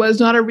 So there was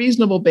not a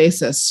reasonable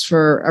basis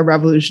for a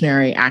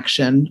revolutionary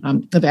action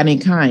of any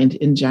kind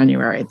in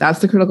January. That's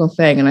the critical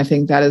thing. And I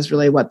think that is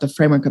really what the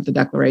framework of the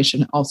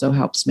Declaration also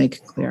helps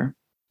make clear.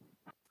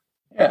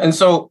 Yeah, and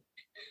so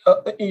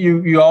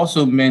you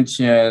also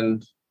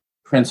mentioned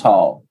Prince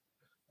Hall,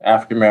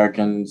 African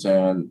Americans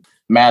and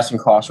mass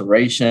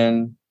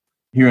incarceration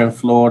here in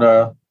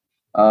Florida.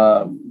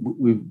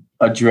 We've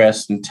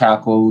addressed and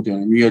tackled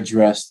and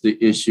readdressed the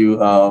issue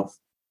of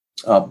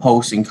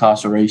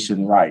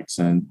post-incarceration rights,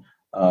 and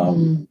how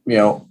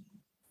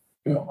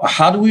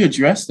do we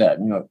address that?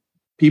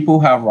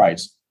 People have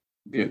rights,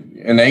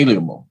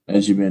 inalienable,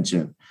 as you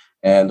mentioned,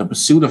 and the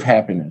pursuit of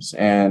happiness,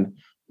 and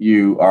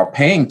you are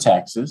paying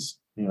taxes.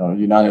 You're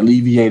not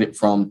alleviated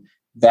from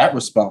that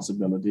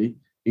responsibility.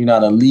 You're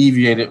not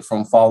alleviated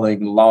from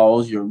following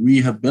laws. You're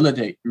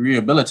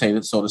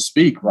rehabilitated, so to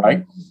speak,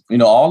 right?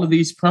 All of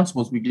these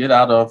principles we get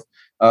out of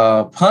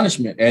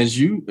punishment, as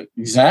you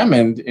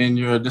examined in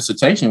your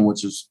dissertation,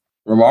 which is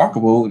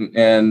remarkable.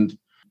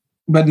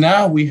 But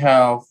now we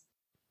have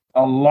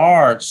a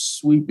large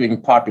sweeping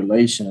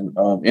population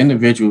of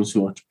individuals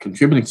who are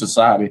contributing to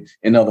society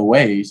in other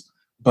ways,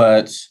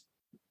 but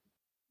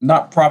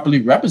not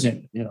properly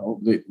represented.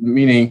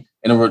 Meaning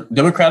in a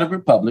democratic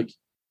republic,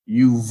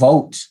 you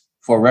vote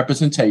for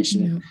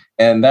representation,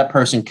 and that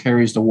person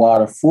carries the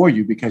water for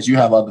you because you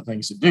have other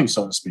things to do,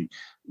 so to speak.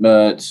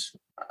 But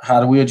how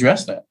do we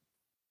address that?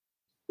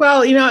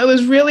 Well, it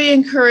was really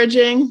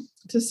encouraging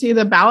to see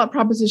the ballot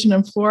proposition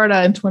in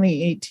Florida in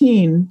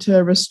 2018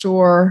 to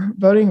restore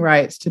voting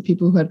rights to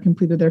people who had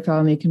completed their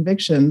felony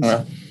convictions.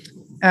 Yeah.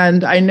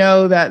 And I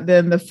know that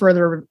then the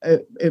further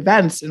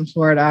events in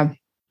Florida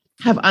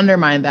have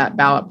undermined that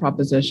ballot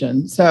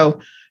proposition.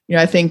 So,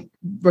 I think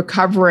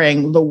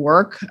recovering the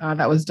work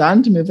that was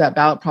done to move that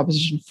ballot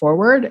proposition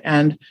forward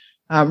and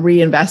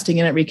reinvesting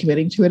in it,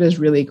 recommitting to it is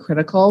really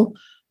critical.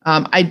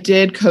 I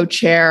did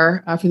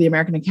co-chair for the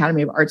American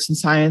Academy of Arts and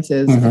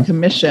Sciences, a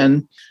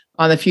commission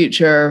on the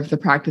future of the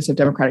practice of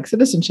democratic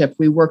citizenship.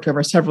 We worked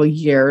over several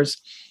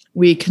years.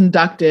 We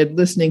conducted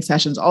listening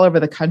sessions all over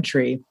the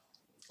country.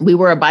 We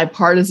were a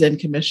bipartisan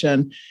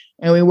commission,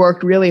 and we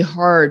worked really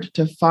hard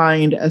to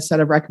find a set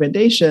of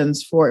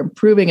recommendations for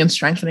improving and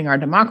strengthening our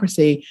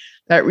democracy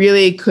that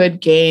really could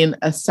gain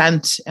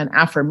assent and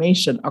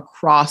affirmation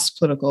across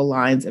political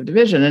lines of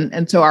division.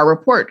 And so our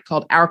report,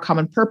 called Our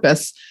Common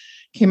Purpose,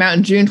 came out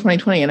in June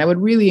 2020. And I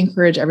would really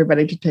encourage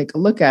everybody to take a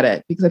look at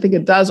it, because I think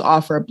it does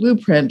offer a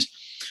blueprint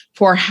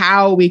for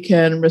how we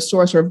can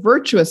restore sort of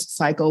virtuous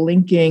cycle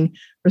linking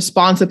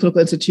responsive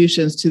political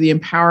institutions to the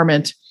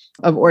empowerment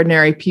of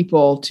ordinary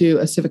people, to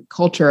a civic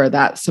culture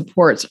that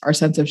supports our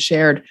sense of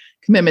shared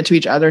commitment to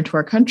each other and to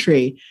our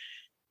country.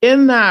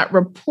 In that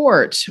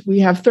report, we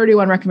have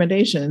 31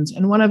 recommendations,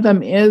 and one of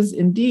them is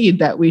indeed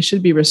that we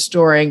should be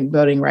restoring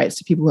voting rights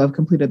to people who have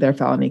completed their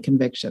felony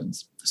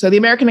convictions. So the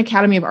American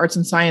Academy of Arts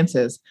and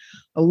Sciences,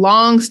 a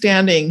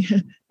long-standing,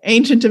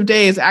 ancient of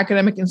days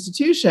academic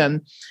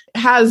institution,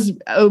 has,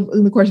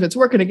 in the course of its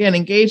work, and again,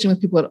 engaging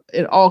with people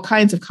in all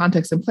kinds of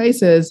contexts and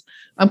places,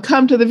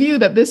 come to the view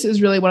that this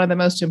is really one of the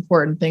most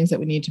important things that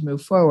we need to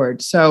move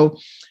forward. So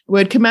I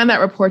would commend that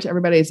report to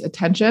everybody's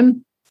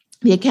attention.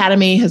 The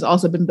Academy has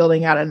also been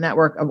building out a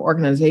network of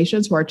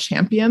organizations who are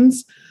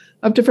champions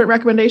of different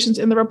recommendations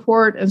in the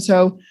report. And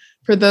so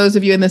for those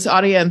of you in this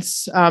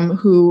audience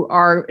who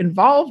are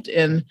involved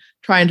in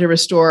trying to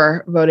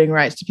restore voting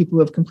rights to people who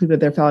have completed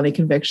their felony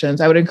convictions,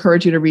 I would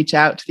encourage you to reach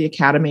out to the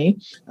Academy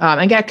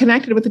and get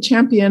connected with the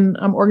champion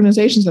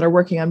organizations that are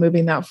working on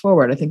moving that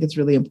forward. I think it's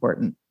really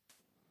important.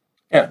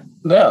 Yeah,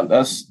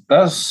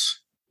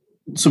 that's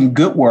some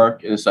good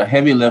work. It's a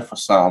heavy lift for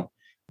some.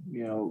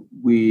 You know,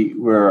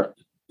 we're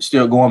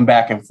still going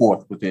back and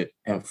forth with it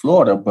in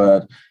Florida,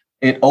 but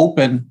it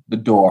opened the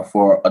door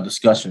for a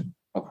discussion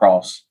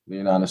across the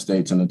United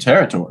States and the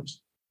territories.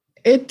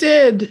 It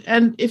did.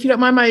 And if you don't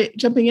mind my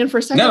jumping in for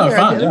a second,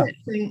 I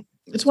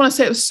just want to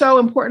say it was so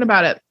important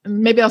about it. And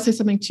maybe I'll say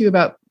something too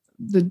about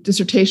the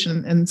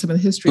dissertation and some of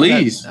the history.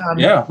 Please.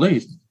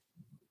 Please.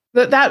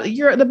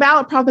 The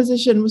ballot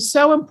proposition was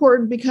so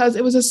important because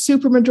it was a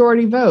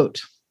supermajority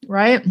vote,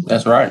 right?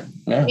 That's right.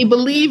 Yeah. We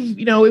believe,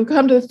 we've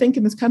come to think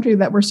in this country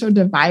that we're so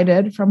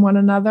divided from one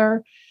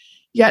another.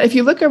 Yet if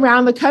you look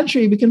around the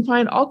country, we can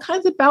find all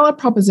kinds of ballot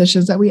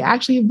propositions that we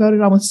actually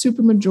voted on with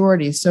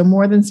supermajorities. So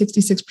more than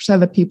 66% of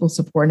the people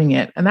supporting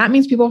it. And that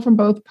means people from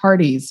both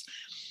parties.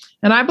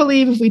 And I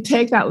believe if we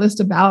take that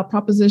list of ballot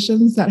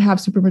propositions that have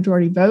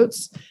supermajority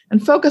votes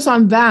and focus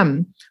on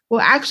them,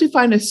 we'll actually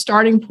find a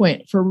starting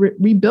point for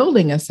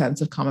rebuilding a sense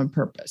of common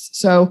purpose.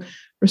 So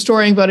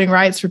restoring voting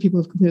rights for people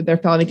who've completed their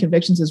felony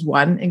convictions is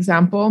one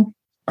example.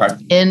 Right.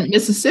 In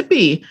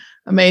Mississippi,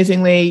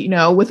 amazingly,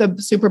 with a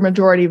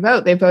supermajority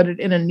vote, they voted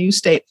in a new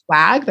state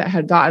flag that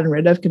had gotten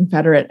rid of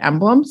Confederate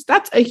emblems.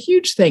 That's a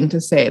huge thing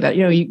to say that,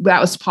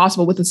 that was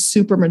possible with a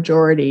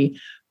supermajority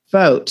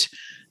vote.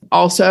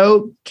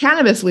 Also,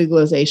 cannabis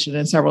legalization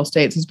in several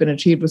states has been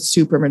achieved with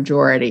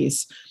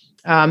supermajorities.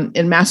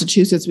 In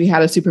Massachusetts, we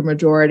had a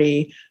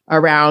supermajority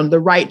around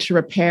the right to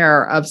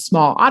repair of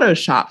small auto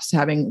shops,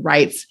 having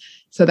rights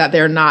so that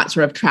they're not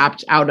sort of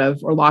trapped out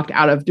of or locked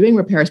out of doing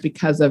repairs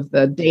because of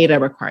the data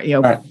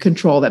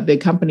control that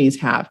big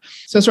companies have.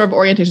 So sort of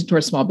orientation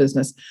towards small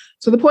business.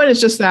 So the point is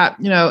just that,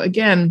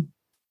 again,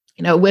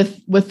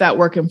 with that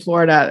work in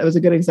Florida, it was a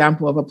good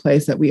example of a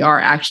place that we are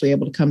actually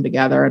able to come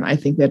together. And I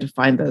think we had to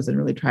find those and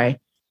really try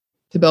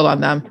to build on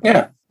them.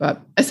 Yeah.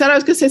 But I said I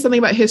was going to say something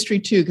about history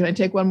too. Can I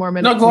take one more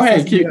minute? No, go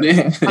ahead. Keep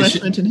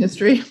punishment in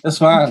history. That's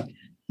fine.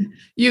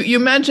 You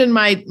mentioned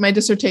my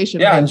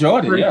dissertation. Yeah, I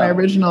enjoyed it. Yeah. My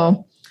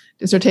original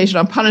dissertation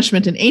on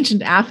punishment in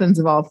ancient Athens,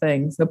 of all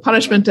things. The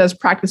punishment as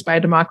practiced by a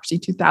democracy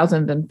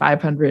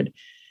 2,500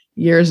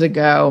 years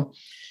ago.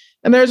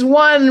 And there's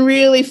one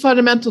really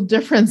fundamental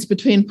difference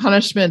between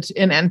punishment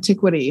in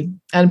antiquity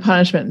and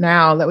punishment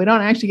now that we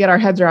don't actually get our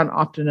heads around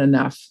often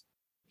enough.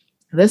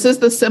 This is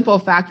the simple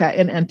fact that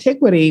in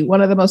antiquity,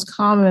 one of the most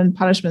common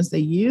punishments they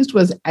used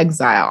was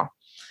exile.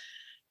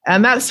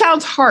 And that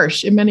sounds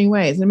harsh in many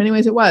ways. In many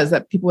ways it was,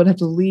 that people would have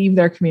to leave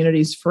their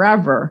communities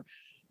forever.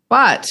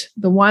 But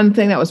the one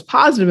thing that was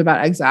positive about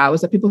exile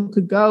was that people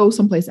could go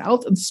someplace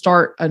else and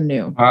start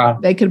anew.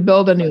 They could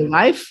build a new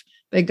life.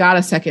 They got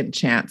a second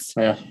chance.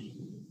 Yeah.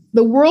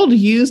 The world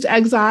used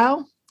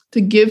exile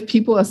to give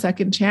people a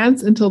second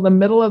chance until the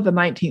middle of the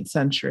 19th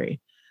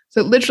century.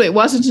 So literally, it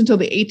wasn't until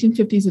the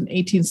 1850s and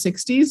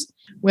 1860s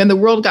when the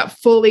world got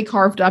fully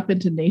carved up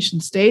into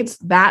nation states.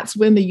 That's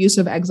when the use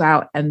of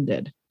exile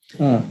ended.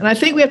 And I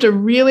think we have to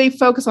really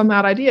focus on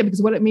that idea, because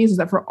what it means is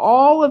that for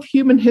all of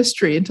human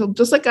history, until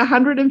just like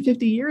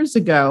 150 years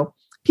ago,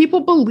 people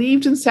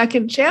believed in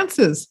second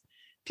chances.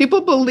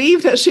 People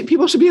believe that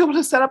people should be able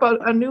to set up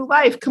a new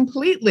life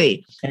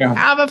completely,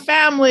 have a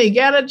family,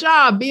 get a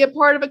job, be a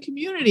part of a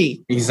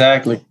community.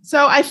 Exactly.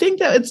 So I think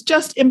that it's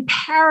just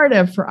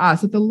imperative for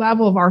us at the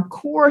level of our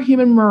core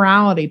human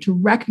morality to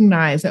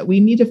recognize that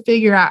we need to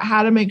figure out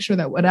how to make sure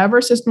that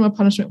whatever system of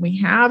punishment we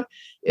have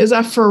is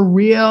a for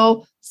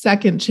real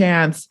second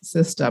chance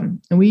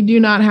system. And we do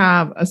not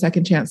have a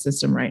second chance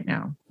system right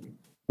now.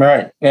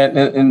 Right.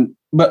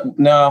 But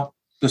now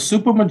the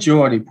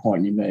supermajority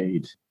point you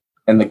made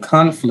and the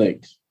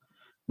conflict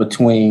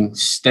between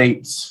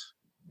states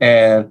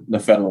and the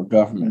federal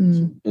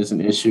government is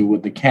an issue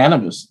with the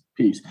cannabis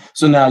piece.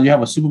 So now you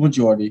have a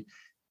supermajority.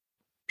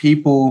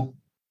 People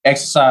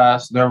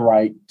exercise their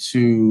right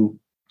to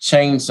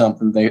change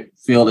something they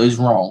feel is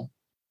wrong,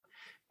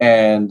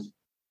 and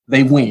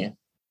they win.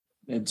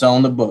 It's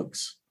on the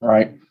books,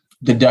 right?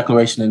 The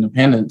Declaration of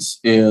Independence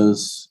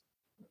is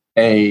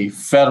a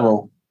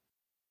federal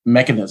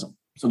mechanism.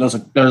 So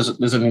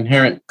there's an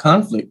inherent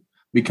conflict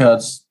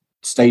because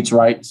states'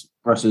 rights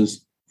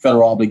versus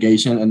federal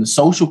obligation and the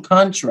social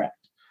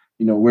contract.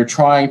 We're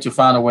trying to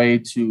find a way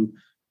to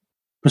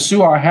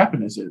pursue our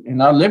happiness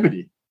and our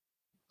liberty,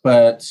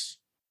 but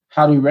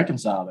how do we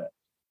reconcile that?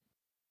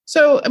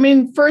 So,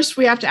 first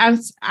we have to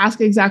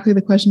ask exactly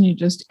the question you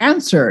just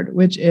answered,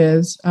 which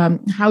is,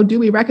 how do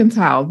we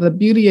reconcile? The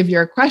beauty of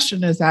your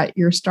question is that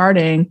you're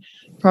starting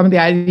from the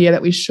idea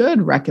that we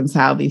should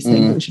reconcile these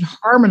things, that we should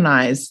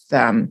harmonize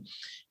them.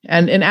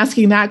 And in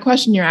asking that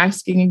question, you're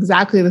asking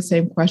exactly the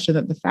same question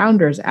that the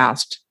founders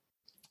asked.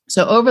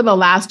 So over the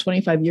last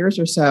 25 years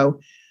or so,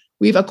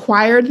 we've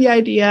acquired the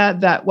idea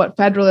that what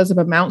federalism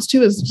amounts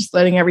to is just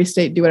letting every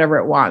state do whatever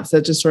it wants.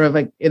 That's just sort of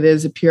like, it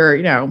is a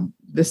pure,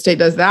 this state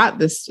does that,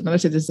 this another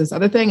state does this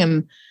other thing.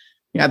 And,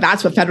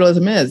 that's what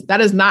federalism is.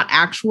 That is not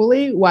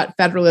actually what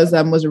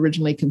federalism was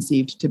originally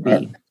conceived to be.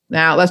 Right.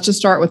 Now, let's just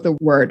start with the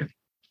word.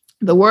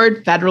 The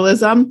word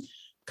federalism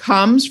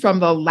comes from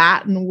the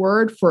Latin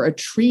word for a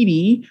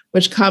treaty,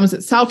 which comes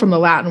itself from the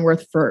Latin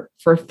word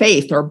for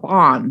faith or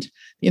bond.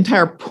 The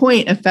entire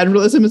point of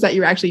federalism is that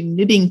you're actually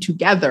knitting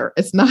together.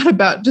 It's not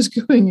about just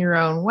going your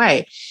own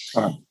way.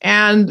 Uh-huh.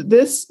 And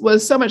this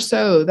was so much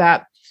so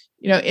that,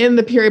 in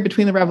the period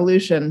between the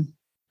Revolution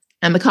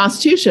and the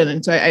Constitution,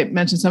 and so I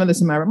mentioned some of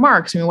this in my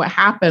remarks, what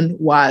happened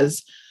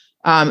was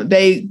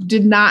they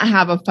did not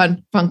have a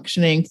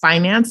functioning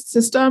finance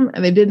system,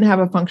 and they didn't have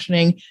a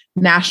functioning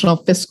national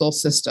fiscal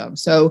system.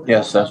 So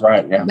yes, that's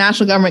right. Yeah.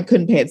 National government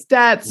couldn't pay its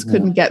debts,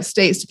 couldn't get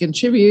states to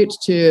contribute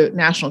to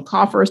national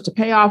coffers to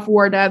pay off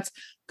war debts,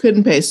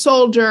 couldn't pay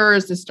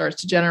soldiers. This starts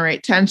to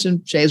generate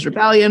tension, Shays'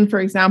 Rebellion, for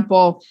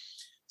example.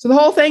 So the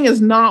whole thing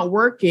is not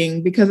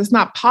working because it's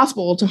not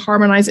possible to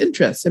harmonize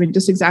interests.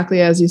 Just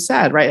exactly as you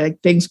said, right?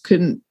 Like things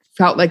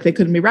felt like they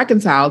couldn't be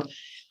reconciled.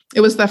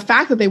 It was the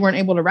fact that they weren't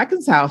able to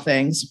reconcile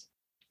things,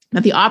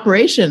 that the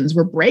operations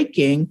were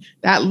breaking,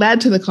 that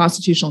led to the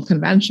Constitutional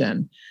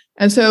Convention.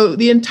 And so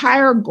the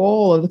entire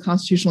goal of the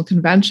Constitutional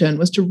Convention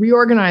was to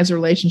reorganize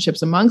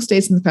relationships among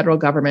states and the federal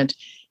government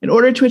in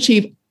order to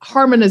achieve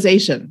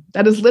harmonization.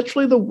 That is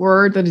literally the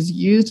word that is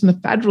used in the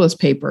Federalist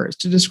Papers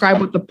to describe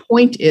what the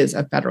point is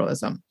of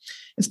federalism.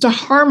 It's to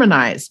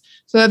harmonize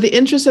so that the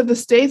interests of the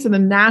states and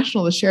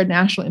the shared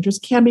national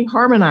interests can be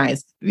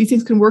harmonized. These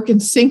things can work in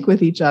sync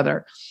with each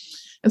other.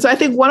 And so I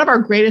think one of our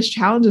greatest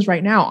challenges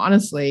right now,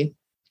 honestly,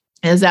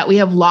 is that we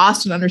have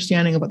lost an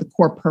understanding of what the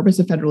core purpose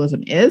of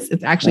federalism is.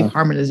 It's actually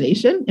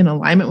harmonization in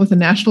alignment with the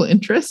national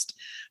interest,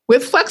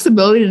 with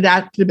flexibility and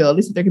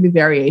adaptability, so there can be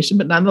variation,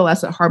 but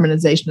nonetheless, that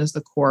harmonization is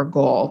the core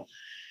goal.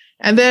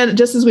 And then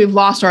just as we've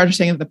lost our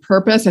understanding of the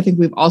purpose, I think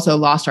we've also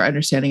lost our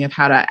understanding of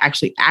how to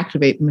actually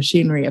activate the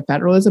machinery of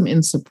federalism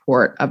in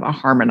support of a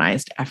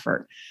harmonized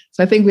effort.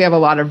 So I think we have a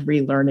lot of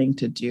relearning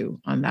to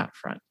do on that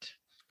front.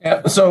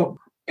 Yeah, so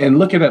in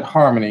looking at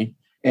harmony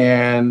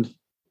and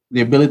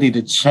the ability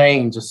to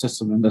change a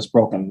system that's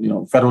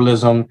broken,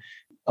 federalism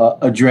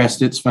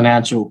addressed its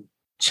financial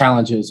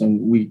challenges, and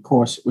we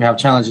have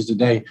challenges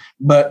today.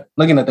 But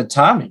looking at the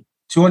timing,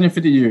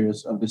 250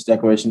 years of this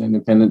Declaration of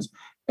Independence,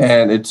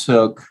 and it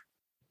took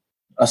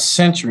a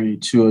century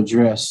to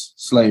address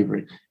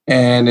slavery,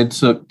 and it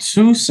took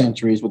 2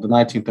 centuries with the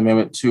 19th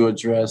Amendment to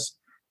address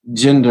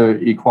gender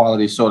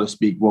equality, so to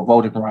speak, with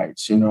voting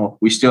rights.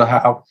 We still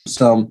have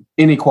some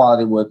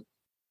inequality with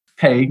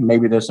pay.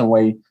 Maybe there's some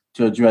way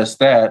to address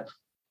that.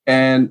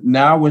 And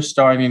now we're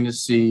starting to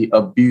see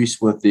abuse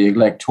with the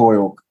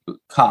Electoral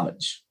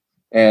College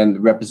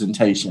and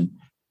representation.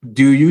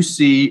 Do you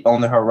see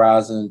on the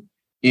horizon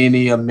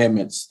any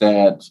amendments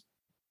that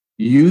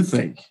you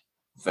think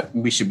that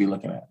we should be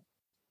looking at?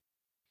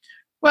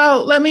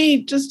 Well, let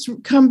me just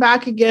come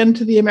back again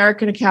to the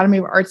American Academy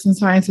of Arts and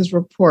Sciences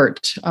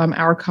report,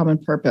 Our Common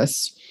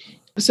Purpose.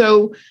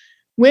 So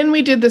when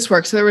we did this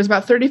work, so there was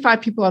about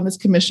 35 people on this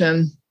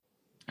commission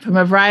from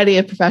a variety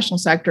of professional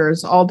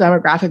sectors, all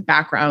demographic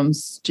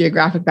backgrounds,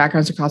 geographic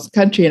backgrounds across the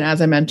country, and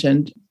as I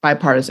mentioned,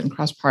 bipartisan,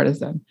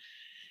 cross-partisan.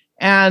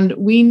 And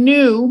we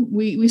knew,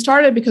 we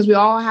started because we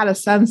all had a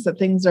sense that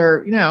things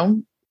are,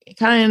 kind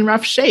of in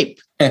rough shape.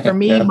 For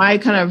me, my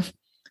kind of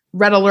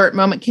red alert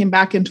moment came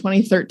back in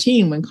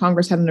 2013 when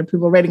Congress had an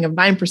approval rating of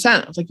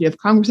 9%. I was like, if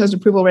Congress has an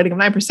approval rating of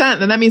 9%,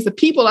 then that means the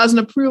people doesn't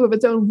approve of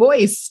its own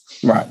voice.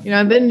 Right.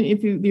 And then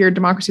if your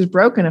democracy is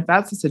broken, if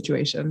that's the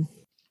situation.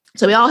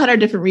 So we all had our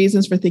different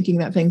reasons for thinking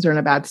that things are in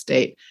a bad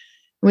state.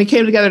 And we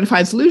came together to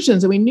find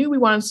solutions, and we knew we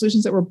wanted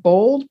solutions that were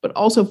bold, but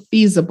also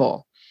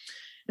feasible.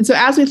 And so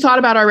as we thought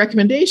about our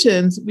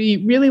recommendations, we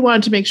really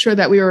wanted to make sure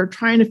that we were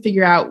trying to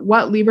figure out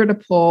what lever to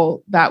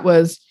pull that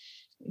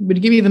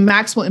would give you the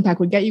maximal impact,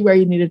 would get you where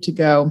you needed to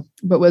go,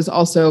 but was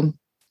also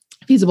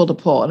feasible to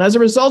pull. And as a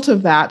result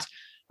of that,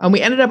 we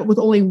ended up with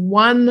only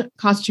one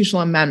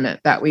constitutional amendment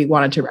that we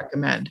wanted to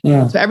recommend.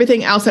 Yeah. So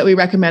everything else that we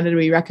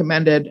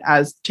recommended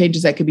as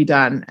changes that could be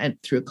done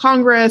through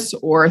Congress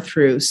or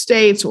through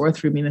states or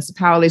through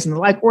municipalities and the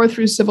like, or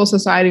through civil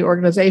society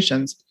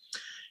organizations.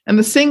 And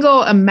the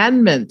single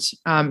amendment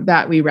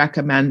that we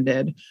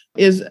recommended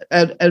is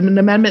an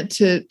amendment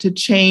to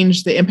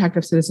change the impact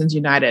of Citizens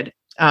United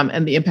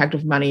and the impact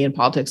of money in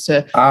politics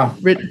to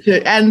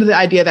end the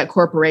idea that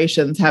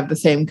corporations have the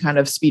same kind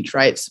of speech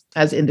rights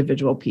as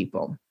individual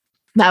people.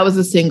 That was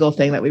a single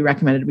thing that we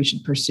recommended we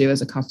should pursue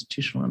as a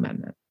constitutional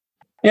amendment.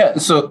 Yeah,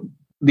 so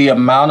the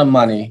amount of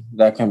money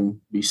that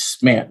can be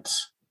spent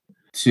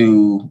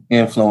to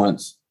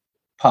influence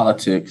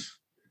politics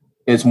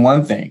is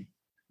one thing,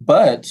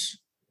 but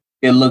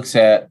it looks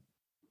at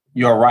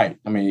your right.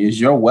 I mean, is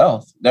your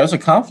wealth. There's a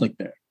conflict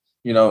there.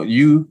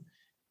 You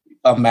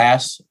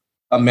amass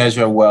a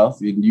measure of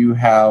wealth and you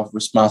have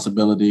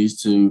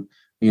responsibilities to,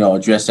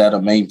 address that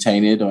or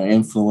maintain it or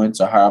influence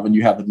or however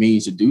you have the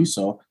means to do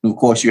so. And of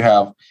course, you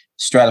have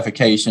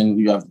stratification.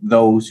 You have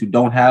those who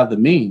don't have the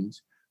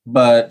means,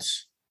 but,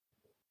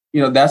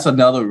 that's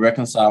another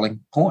reconciling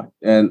point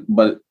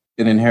but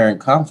an inherent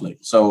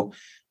conflict. So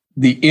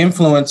the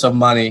influence of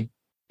money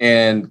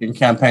in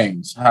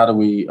campaigns, how do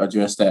we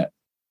address that?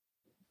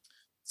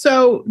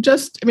 So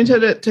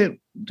to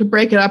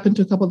break it up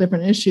into a couple of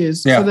different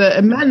issues. Yeah. So the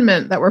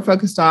amendment that we're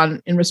focused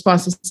on in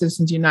response to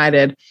Citizens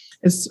United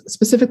is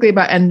specifically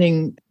about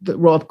ending the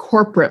role of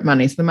corporate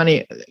money. So the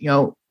money,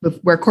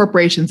 where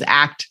corporations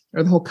act,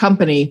 or the whole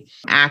company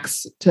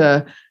acts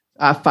to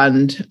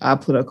fund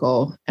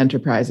political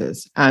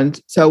enterprises.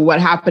 And so what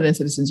happened in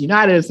Citizens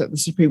United is that the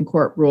Supreme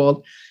Court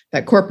ruled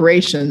that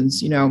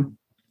corporations,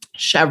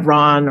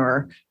 Chevron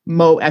or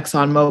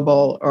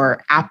ExxonMobil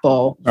or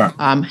Apple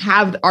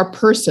are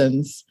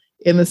persons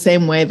in the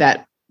same way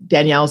that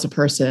Danielle is a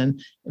person,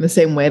 in the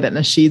same way that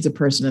Nasheed's a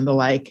person and the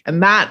like.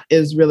 And that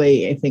is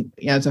really, I think,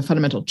 it's a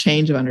fundamental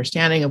change of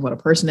understanding of what a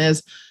person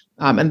is.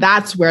 And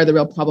that's where the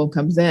real problem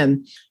comes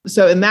in.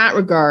 So in that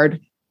regard,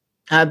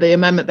 the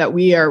amendment that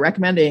we are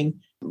recommending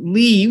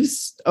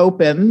leaves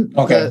open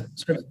the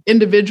sort of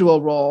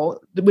individual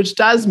role, which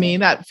does mean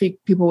that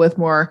people with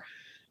more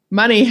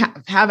money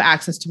have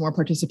access to more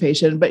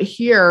participation. But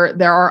here,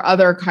 there are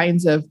other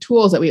kinds of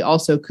tools that we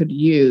also could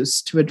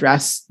use to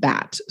address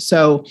that.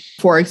 So,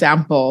 for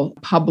example,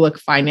 public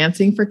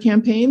financing for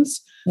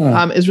campaigns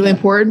is really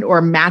important,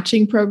 or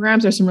matching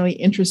programs. There's some really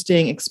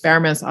interesting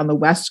experiments on the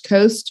West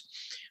Coast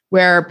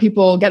where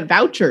people get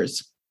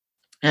vouchers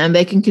and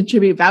they can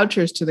contribute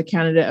vouchers to the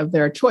candidate of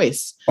their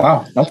choice.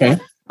 Wow. Okay.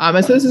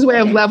 And so this is a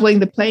way of leveling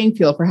the playing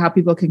field for how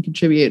people can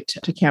contribute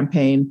to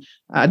campaign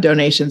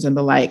donations and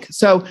the like.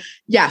 So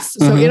yes,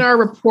 so in our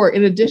report,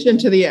 in addition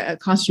to the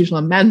constitutional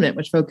amendment,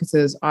 which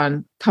focuses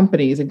on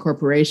companies and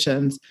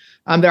corporations,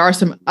 there are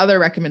some other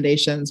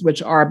recommendations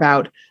which are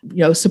about,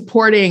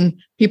 supporting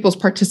people's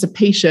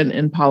participation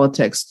in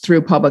politics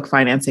through public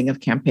financing of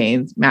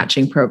campaigns,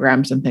 matching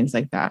programs, and things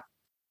like that.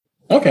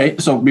 Okay,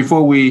 so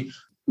before we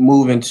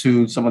move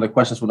into some of the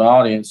questions from the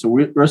audience, so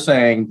we're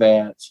saying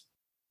that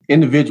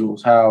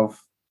individuals have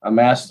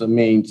amassed the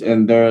means,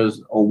 and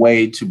there's a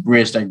way to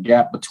bridge that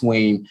gap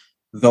between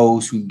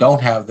those who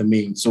don't have the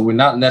means. So we're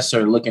not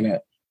necessarily looking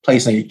at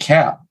placing a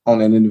cap on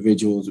an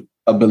individual's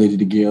ability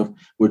to give.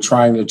 We're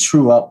trying to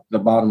true up the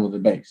bottom of the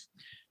base.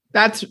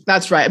 That's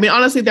right. I mean,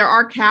 honestly, there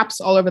are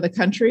caps all over the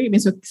country. I mean,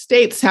 so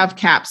states have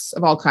caps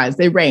of all kinds.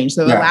 They range.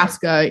 So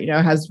Alaska,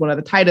 has one of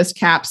the tightest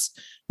caps.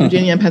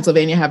 Virginia and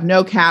Pennsylvania have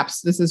no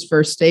caps. This is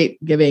for state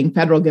giving.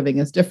 Federal giving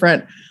is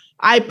different.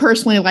 I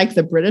personally like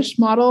the British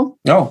model.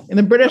 Oh. In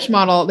the British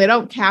model, they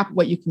don't cap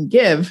what you can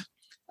give.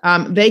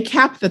 They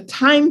cap the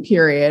time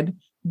period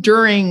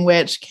during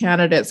which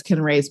candidates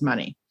can raise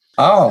money.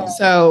 Oh.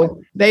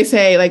 So they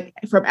say,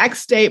 from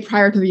X date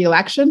prior to the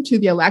election,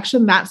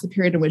 that's the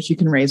period in which you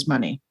can raise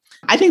money.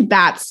 I think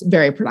that's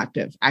very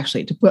productive,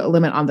 actually, to put a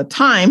limit on the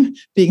time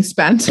being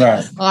spent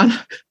on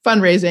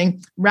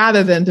fundraising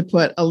rather than to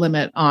put a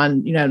limit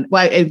on,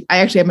 I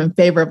actually am in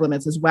favor of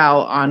limits as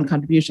well on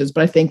contributions.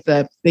 But I think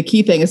the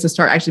key thing is to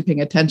start actually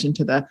paying attention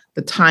to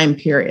the time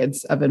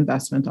periods of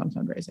investment on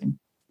fundraising.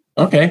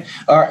 Okay.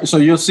 All right. So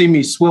you'll see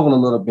me swivel a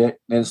little bit,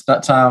 and it's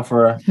not time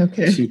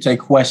to take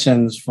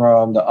questions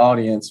from the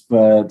audience.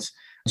 But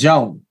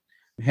Joan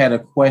had a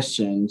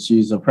question.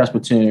 She's a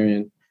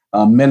Presbyterian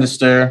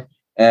minister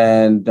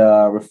and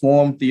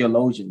Reformed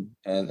theologian,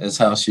 and is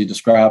how she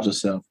describes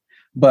herself.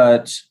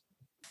 But,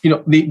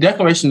 the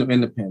Declaration of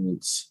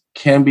Independence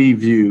can be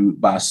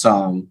viewed by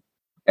some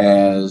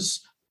as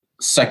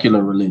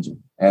secular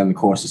religion. And of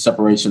course, the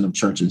separation of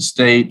church and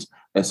state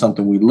is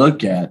something we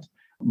look at.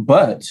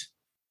 But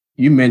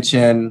you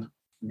mentioned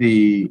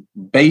the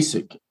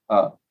basic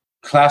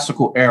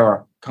classical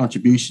era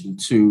contribution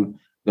to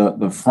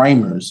the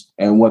framers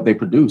and what they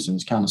produce. And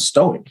it's kind of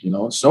stoic,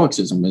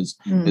 stoicism is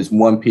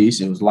one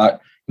piece. It was like,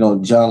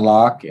 John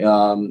Locke,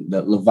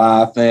 the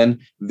Leviathan,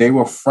 they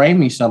were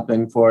framing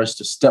something for us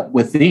to step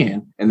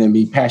within and then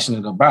be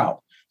passionate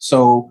about.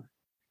 So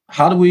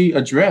how do we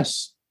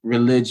address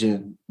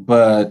religion,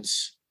 but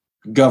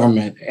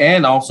government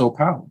and also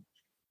power?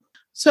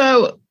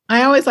 So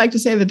I always like to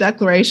say the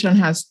Declaration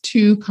has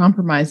two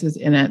compromises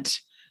in it.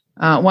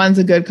 One's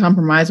a good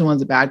compromise and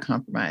one's a bad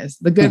compromise.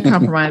 The good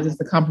compromise is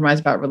the compromise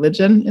about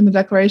religion in the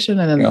Declaration,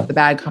 and then the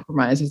bad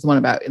compromise is the one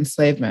about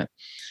enslavement.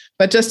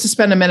 But just to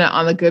spend a minute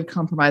on the good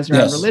compromise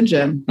around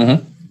religion,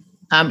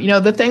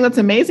 the thing that's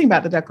amazing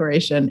about the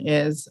Declaration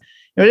is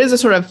it is a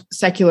sort of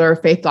secular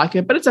faith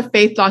document, but it's a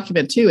faith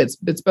document too.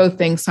 It's both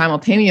things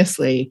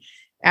simultaneously.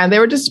 And they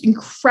were just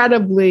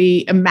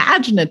incredibly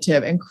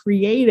imaginative and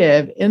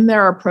creative in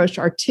their approach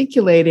to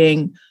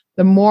articulating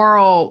the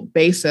moral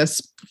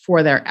basis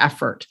for their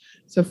effort.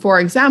 So, for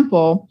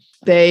example,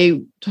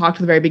 they talked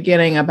at the very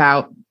beginning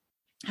about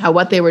how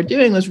what they were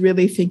doing was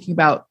really thinking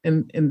about,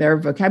 in their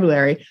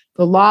vocabulary,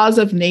 the laws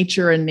of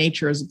nature and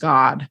nature's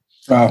God.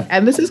 Wow.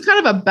 And this is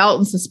kind of a belt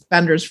and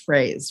suspenders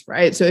phrase,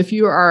 right? So if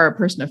you are a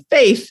person of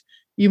faith,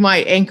 you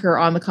might anchor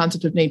on the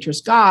concept of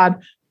nature's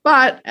God.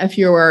 But if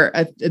you were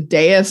a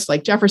deist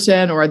like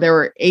Jefferson, or there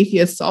were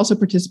atheists also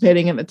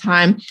participating at the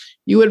time,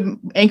 you would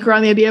anchor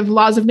on the idea of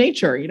laws of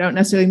nature. You don't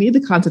necessarily need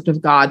the concept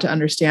of God to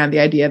understand the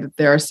idea that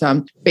there are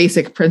some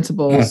basic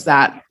principles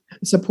that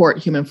support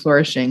human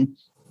flourishing.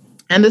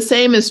 And the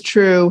same is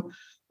true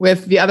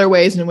with the other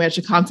ways in which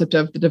the concept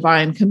of the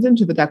divine comes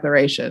into the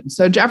Declaration.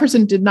 So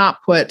Jefferson did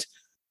not put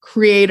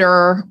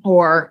creator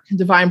or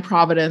divine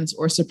providence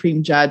or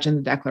supreme judge in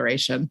the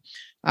Declaration.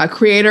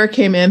 Creator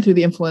came in through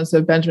the influence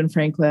of Benjamin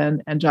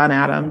Franklin and John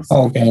Adams.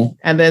 Okay.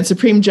 And then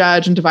supreme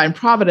judge and divine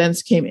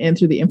providence came in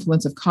through the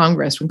influence of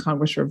Congress when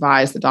Congress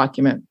revised the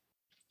document.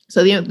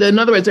 So in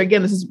other words,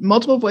 again, this is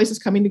multiple voices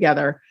coming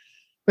together.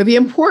 But the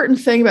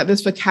important thing about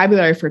this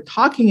vocabulary for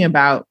talking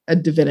about a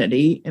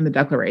divinity in the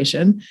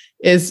Declaration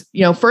is,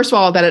 first of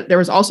all, that there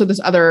was also this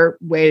other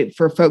way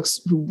for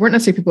folks who weren't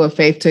necessarily people of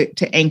faith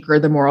to anchor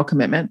the moral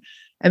commitment.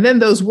 And then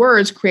those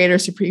words, creator,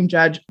 supreme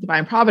judge,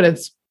 divine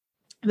providence,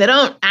 they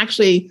don't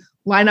actually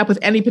line up with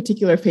any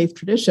particular faith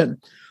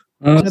tradition.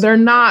 So they're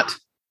not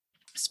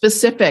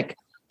specific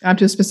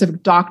to a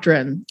specific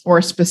doctrine or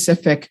a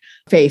specific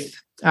faith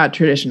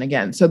tradition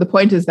again. So the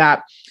point is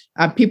that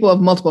people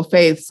of multiple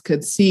faiths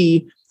could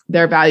see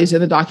their values in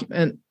the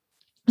document.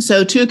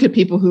 So too could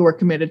people who were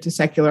committed to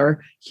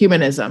secular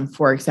humanism,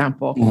 for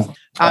example.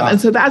 And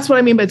so that's what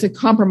I mean by it's a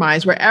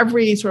compromise where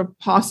every sort of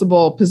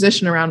possible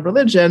position around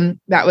religion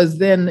that was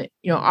then,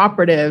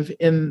 operative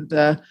in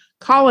the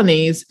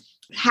colonies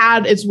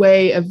had its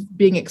way of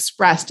being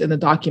expressed in the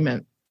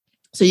document.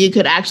 So you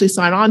could actually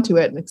sign on to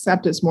it and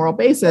accept its moral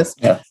basis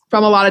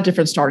from a lot of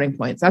different starting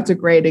points. That's a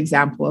great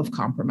example of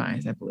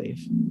compromise, I believe.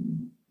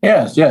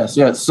 Yes.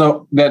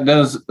 So that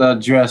does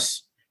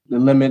address the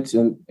limits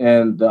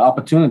and the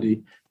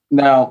opportunity.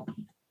 Now,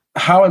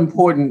 how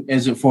important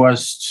is it for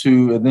us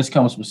to, and this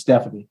comes from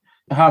Stephanie,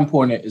 how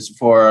important is it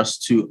for us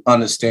to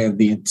understand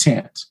the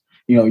intent?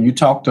 You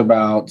talked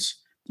about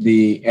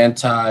the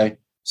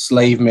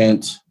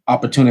anti-enslavement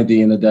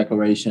opportunity in the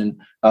Declaration.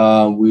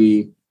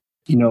 The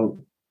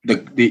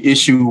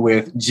issue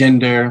with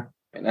gender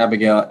and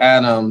Abigail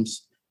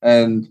Adams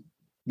and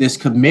this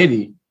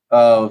committee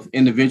of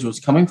individuals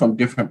coming from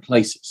different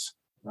places,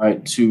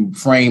 right, to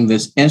frame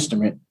this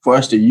instrument for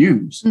us to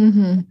use.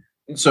 And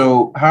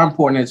so how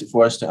important is it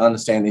for us to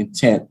understand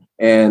intent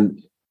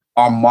and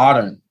our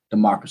modern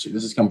democracy?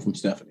 This is coming from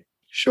Stephanie.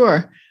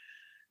 Sure.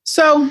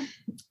 So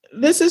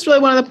this is really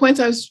one of the points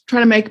I was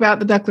trying to make about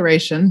the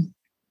Declaration.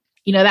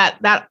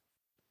 That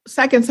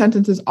second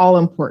sentence is all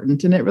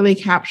important, and it really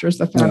captures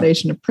the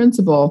foundation of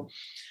principle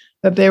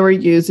that they were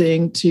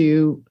using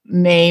to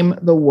name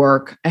the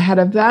work ahead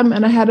of them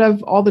and ahead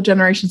of all the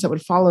generations that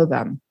would follow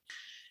them.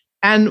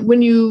 And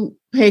when you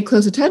pay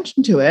close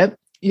attention to it,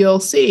 you'll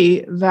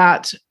see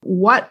that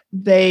what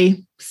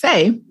they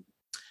say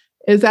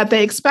is that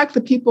they expect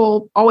the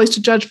people always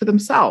to judge for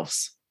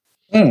themselves.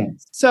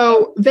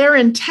 So their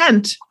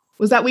intent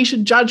was that we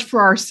should judge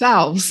for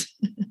ourselves.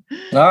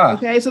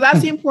 Okay, so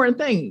that's the important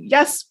thing.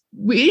 Yes,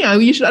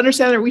 you should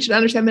understand that we should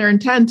understand their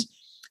intent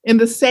in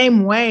the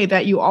same way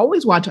that you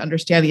always want to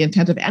understand the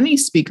intent of any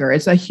speaker.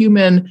 It's a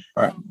human,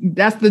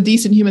 that's the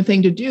decent human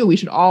thing to do. We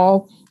should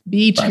all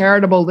be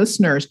charitable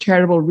listeners,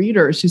 charitable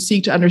readers who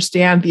seek to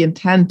understand the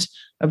intent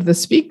of the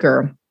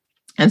speaker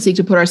and seek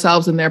to put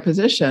ourselves in their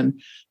position.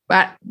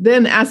 But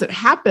then as it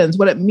happens,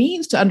 what it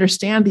means to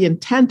understand the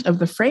intent of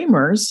the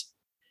framers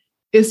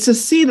is to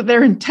see that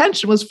their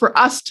intention was for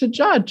us to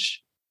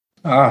judge.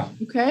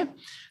 Okay.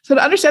 So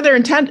to understand their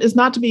intent is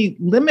not to be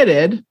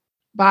limited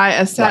by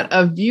a set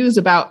of views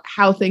about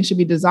how things should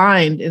be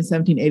designed in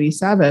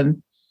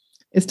 1787.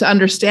 Is to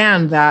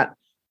understand that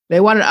they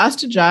wanted us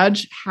to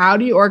judge how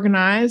do you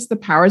organize the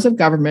powers of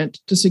government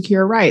to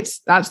secure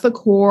rights. That's the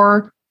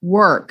core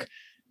work.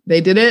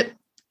 They did it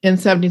in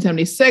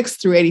 1776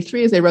 through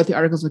 83 as they wrote the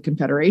Articles of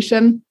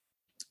Confederation.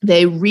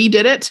 They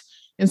redid it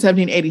in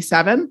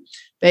 1787.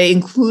 They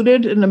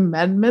included an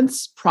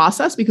amendments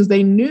process because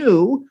they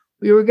knew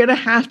we were going to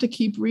have to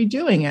keep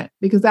redoing it,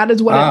 because that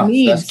is what it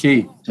means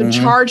to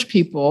charge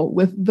people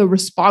with the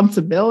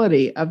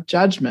responsibility of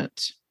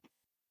judgment.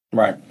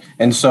 Right.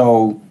 And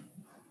so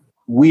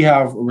we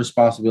have a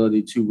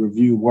responsibility to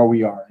review where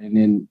we are. And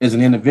then as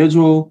an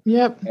individual,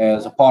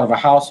 as a part of a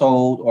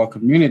household or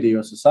community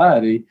or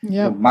society,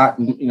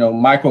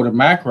 micro to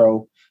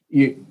macro,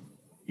 you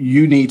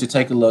need to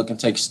take a look and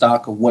take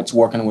stock of what's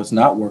working and what's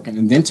not working,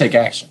 and then take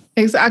action.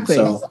 Exactly.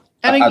 So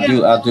and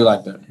again, I do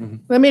like that. Mm-hmm.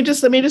 Let me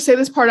just say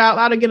this part out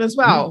loud again as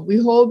well. Mm-hmm. We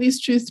hold these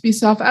truths to be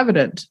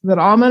self-evident, that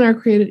all men are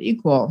created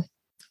equal.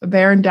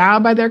 They are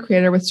endowed by their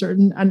creator with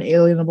certain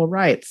unalienable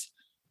rights,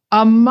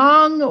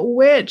 among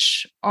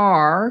which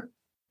are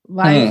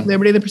life,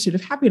 liberty, the pursuit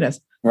of happiness.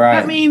 Right.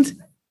 That means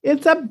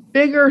it's a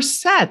bigger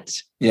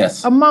set.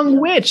 Yes. Among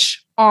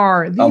which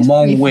are these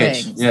three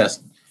things.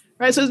 Yes.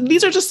 Right. So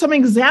these are just some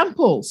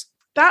examples.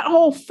 That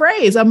whole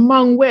phrase,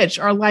 among which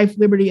are life,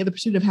 liberty, and the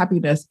pursuit of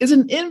happiness, is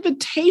an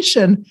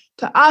invitation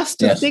to us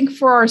to think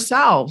for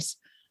ourselves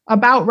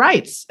about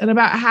rights and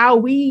about how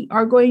we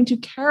are going to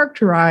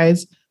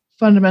characterize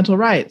fundamental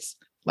rights.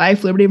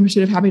 Life, liberty, and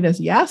pursuit of happiness,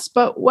 yes,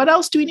 but what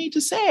else do we need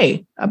to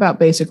say about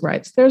basic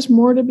rights? There's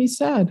more to be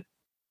said.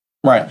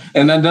 Right.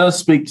 And that does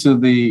speak to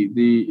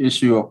the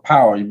issue of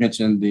power. You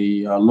mentioned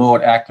the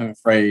Lord Acton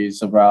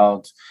phrase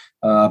about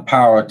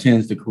power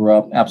tends to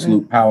corrupt.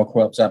 Absolute power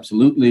corrupts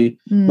absolutely.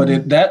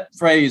 But that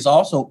phrase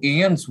also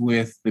ends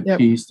with the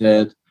piece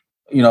that,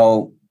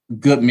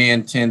 good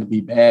men tend to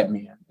be bad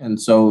men. And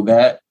so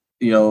that,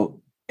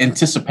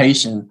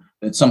 anticipation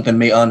that something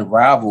may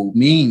unravel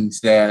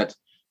means that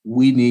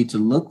we need to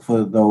look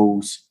for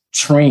those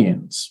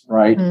trends,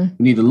 right? We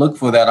need to look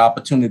for that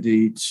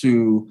opportunity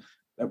to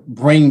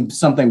bring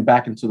something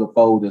back into the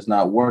fold that's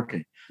not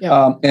working.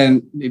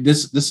 And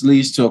this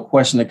leads to a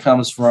question that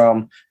comes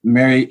from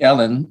Mary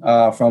Ellen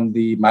from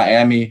the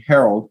Miami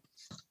Herald.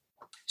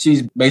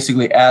 She's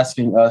basically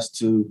asking us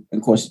to,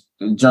 of course,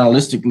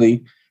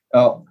 journalistically,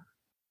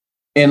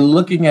 in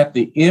looking at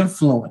the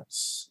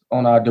influence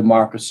on our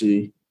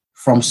democracy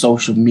from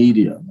social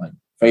media, like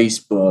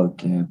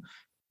Facebook and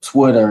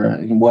Twitter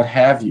and what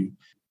have you,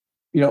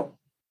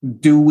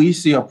 do we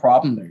see a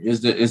problem there?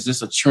 Is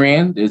this a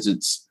trend? Is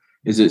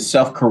it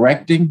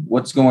self-correcting?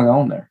 What's going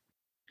on there?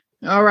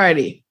 All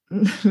righty.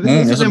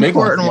 This is an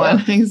important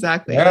one.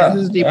 Exactly. This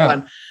is a deep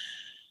one.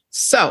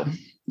 So,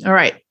 all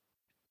right.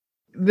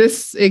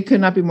 It could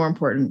not be more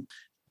important.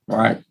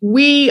 Right.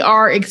 We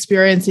are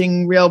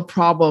experiencing real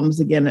problems,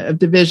 again, of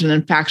division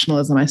and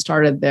factionalism. I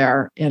started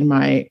there in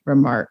my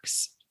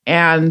remarks.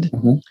 And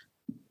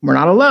we're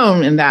not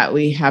alone in that.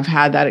 We have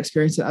had that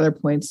experience at other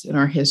points in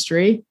our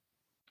history.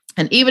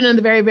 And even in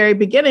the very, very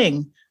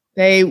beginning,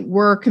 they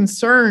were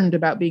concerned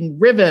about being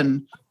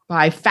riven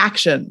by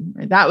faction.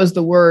 Right? That was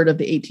the word of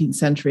the 18th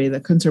century. The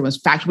concern was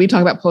faction. We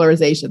talk about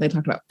polarization. They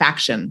talked about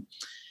faction.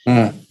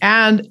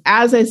 And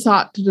as they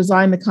sought to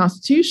design the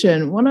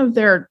Constitution, one of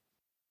their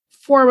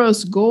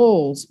foremost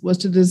goals was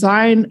to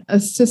design a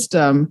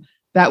system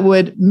that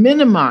would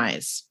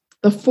minimize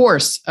the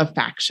force of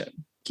faction,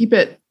 keep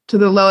it to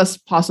the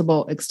lowest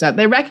possible extent.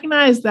 They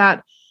recognized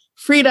that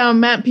freedom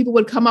meant people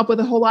would come up with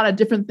a whole lot of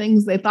different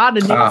things they thought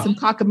and maybe some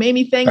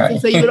cockamamie things. Right.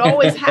 And so you would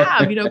always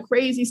have,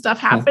 crazy stuff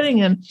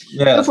happening and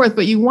so forth,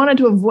 but you wanted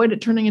to avoid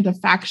it turning into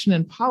faction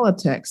and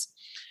politics.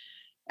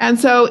 And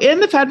so in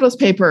the Federalist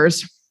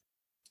Papers,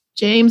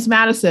 James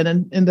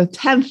Madison, in the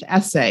 10th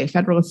essay,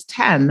 Federalist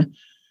 10,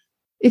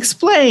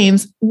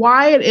 explains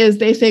why it is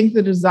they think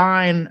the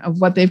design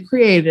of what they've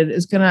created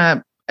is going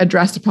to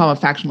address the problem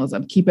of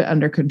factionalism, keep it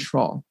under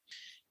control.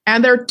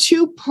 And there are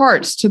two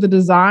parts to the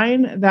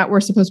design that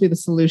were supposed to be the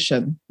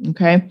solution.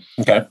 Okay.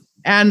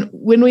 And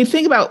when we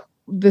think about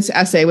this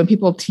essay, when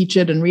people teach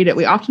it and read it,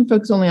 we often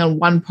focus only on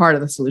one part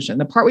of the solution.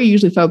 The part we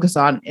usually focus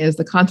on is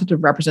the concept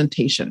of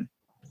representation.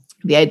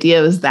 The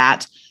idea is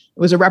that it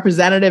was a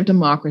representative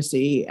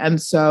democracy.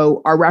 And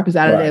so our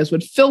representatives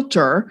would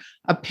filter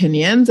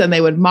opinions and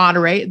they would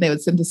moderate and they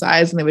would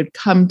synthesize and they would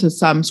come to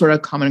some sort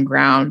of common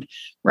ground.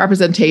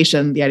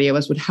 Representation, the idea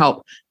was, would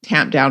help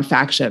tamp down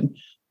faction.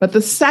 But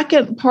the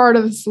second part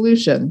of the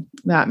solution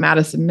that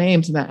Madison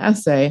names in that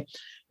essay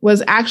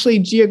was actually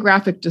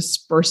geographic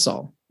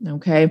dispersal.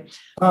 Okay.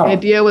 The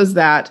idea was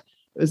that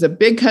it was a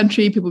big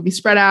country, people would be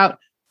spread out,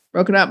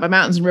 broken up by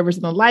mountains and rivers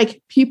and the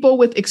like. People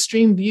with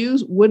extreme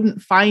views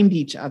wouldn't find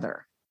each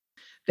other.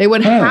 They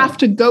would have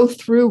to go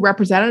through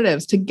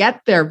representatives to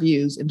get their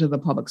views into the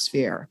public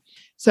sphere.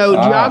 So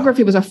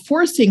geography was a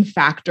forcing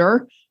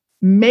factor,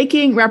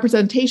 making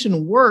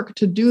representation work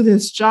to do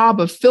this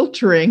job of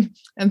filtering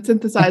and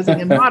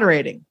synthesizing and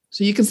moderating.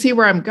 So you can see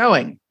where I'm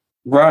going.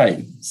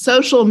 Right.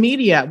 Social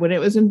media, when it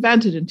was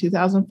invented in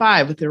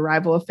 2005 with the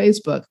arrival of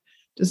Facebook,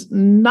 just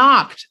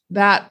knocked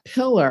that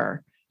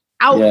pillar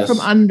out from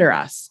under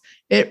us.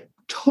 It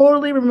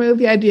totally removed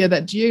the idea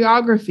that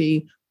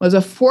geography was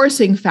a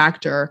forcing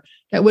factor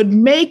that would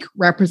make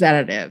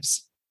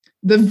representatives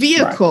the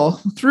vehicle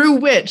through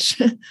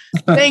which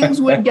things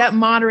would get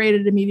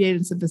moderated and mediated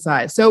and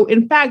synthesized. So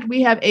in fact,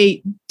 we have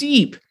a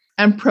deep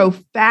and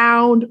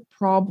profound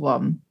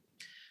problem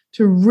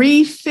to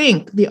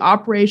rethink the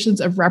operations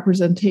of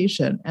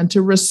representation and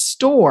to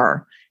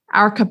restore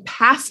our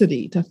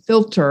capacity to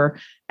filter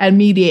and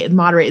mediate and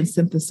moderate and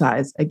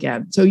synthesize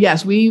again. So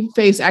yes, we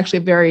face actually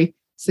a very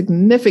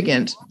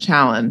significant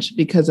challenge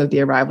because of the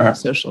arrival of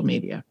social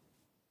media.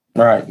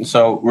 Right.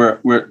 So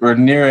we're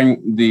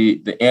nearing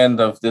the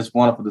end of this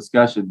wonderful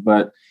discussion,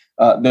 but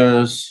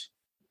there's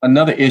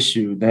another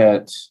issue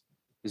that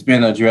is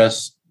being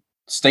addressed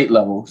state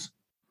levels,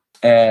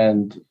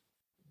 and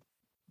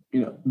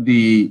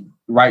the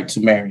right to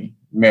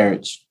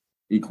marriage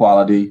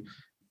equality,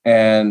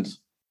 and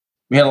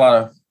we had a lot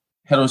of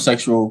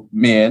heterosexual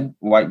men,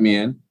 white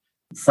men,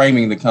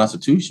 framing the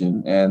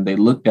Constitution, and they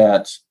looked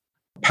at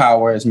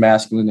power as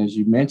masculine, as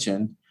you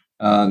mentioned,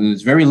 and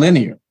it's very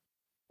linear.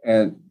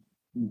 And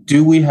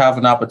do we have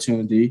an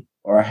opportunity,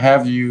 or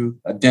have you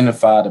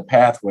identified a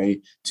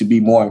pathway to be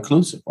more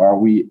inclusive? Or are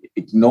we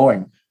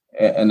ignoring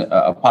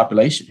a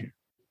population here?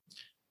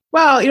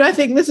 Well, I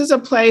think this is a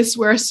place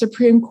where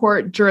Supreme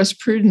Court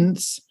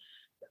jurisprudence,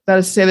 that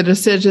is to say the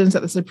decisions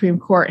that the Supreme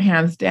Court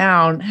hands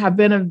down, have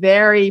been a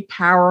very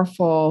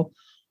powerful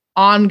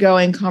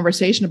ongoing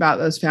conversation about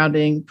those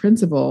founding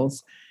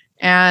principles.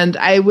 And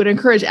I would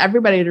encourage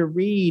everybody to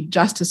read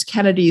Justice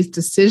Kennedy's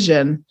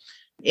decision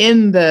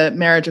in the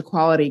marriage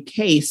equality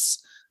case,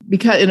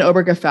 because in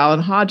Obergefell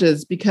and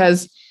Hodges,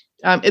 because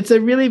it's a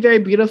really very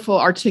beautiful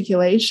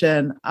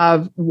articulation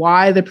of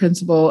why the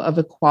principle of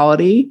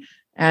equality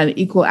and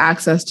equal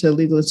access to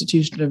legal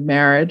institution of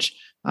marriage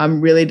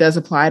really does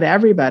apply to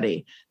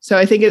everybody. So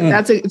I think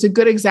it's a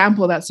good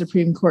example of that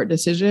Supreme Court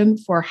decision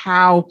for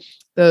how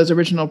those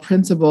original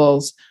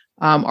principles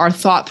are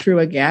thought through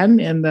again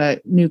in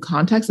the new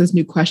context. As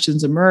new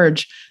questions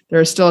emerge,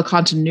 there is still a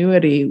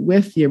continuity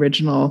with the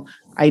original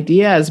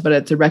ideas, but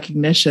it's a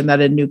recognition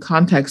that in new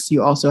contexts,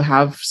 you also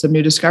have some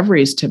new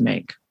discoveries to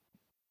make.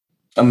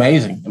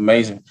 Amazing.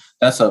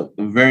 That's a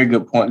very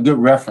good point. Good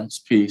reference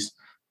piece.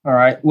 All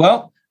right.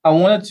 Well, I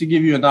wanted to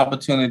give you an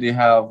opportunity to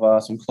have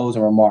some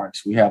closing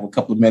remarks. We have a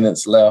couple of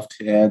minutes left,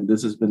 and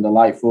this has been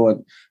delightful.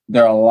 And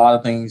there are a lot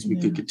of things we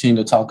could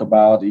continue to talk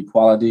about: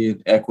 equality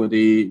and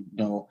equity,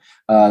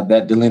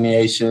 that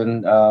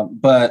delineation.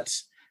 But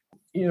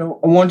I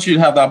want you to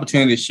have the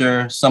opportunity to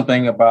share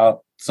something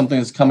about something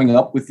that's coming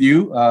up with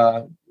you,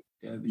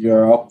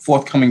 your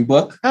forthcoming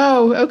book.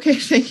 Oh, okay.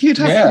 Thank you,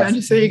 Dr.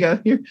 Manjus. There you go.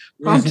 You're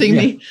prompting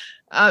me.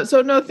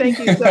 No, thank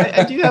you. So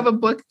I do have a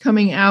book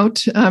coming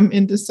out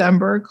in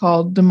December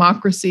called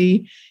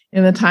Democracy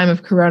in the Time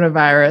of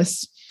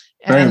Coronavirus.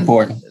 And very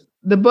important.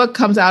 The book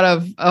comes out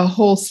of a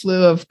whole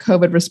slew of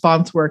COVID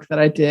response work that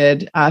I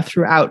did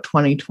throughout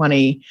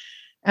 2020.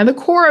 And the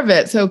core of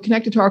it, so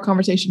connected to our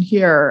conversation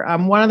here,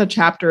 one of the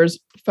chapters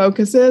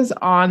focuses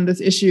on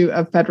this issue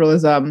of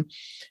federalism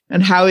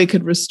and how we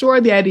could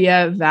restore the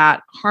idea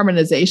that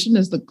harmonization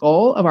is the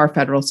goal of our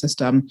federal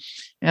system.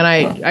 And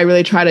I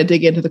really try to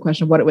dig into the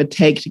question of what it would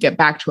take to get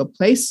back to a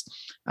place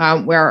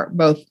where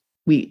both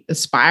we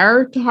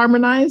aspire to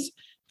harmonize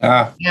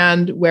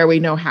and where we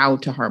know how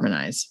to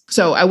harmonize.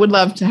 So I would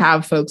love to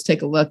have folks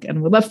take a look,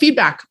 and would love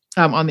feedback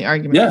on the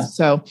arguments. Yeah.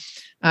 So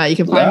you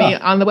can find me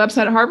on the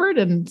website at Harvard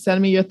and send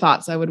me your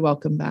thoughts. I would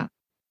welcome that.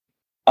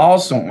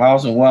 Awesome.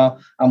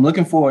 Well, I'm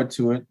looking forward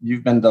to it.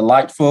 You've been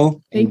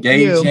delightful,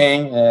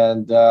 engaging,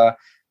 and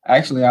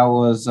actually, I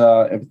was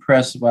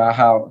impressed by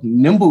how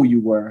nimble you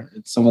were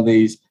at some of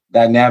these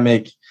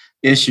dynamic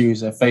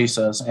issues that face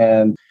us.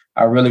 And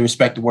I really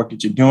respect the work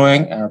that you're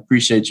doing, and I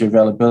appreciate your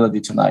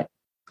availability tonight.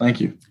 Thank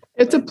you.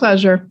 It's a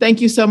pleasure. Thank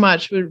you so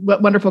much.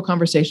 What wonderful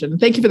conversation.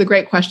 Thank you for the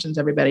great questions,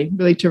 everybody.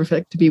 Really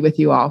terrific to be with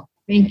you all.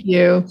 Thank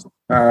you.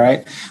 All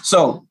right.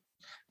 So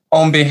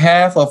on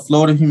behalf of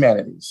Florida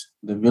Humanities,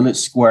 the Village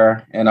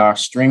Square, and our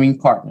streaming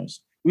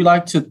partners, we'd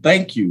like to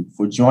thank you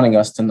for joining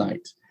us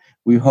tonight.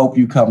 We hope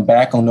you come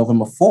back on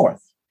November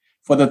 4th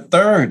for the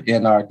third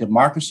in our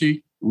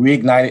Democracy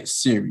Reignited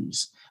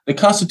series, The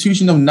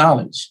Constitution of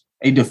Knowledge,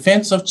 A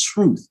Defense of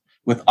Truth,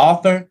 with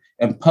author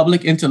and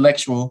public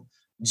intellectual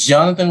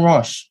Jonathan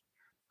Rauch.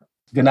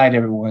 Good night,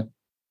 everyone.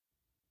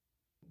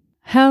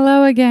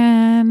 Hello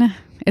again.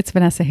 It's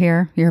Vanessa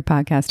here, your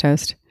podcast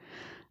host.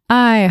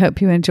 I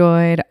hope you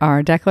enjoyed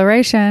our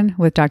declaration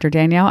with Dr.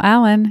 Danielle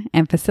Allen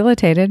and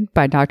facilitated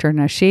by Dr.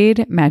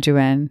 Nasheed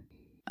Majouin.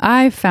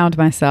 I found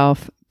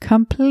myself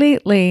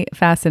completely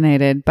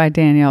fascinated by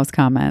Danielle's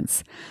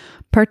comments,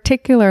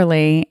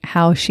 particularly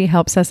how she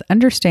helps us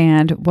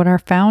understand what our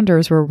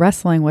founders were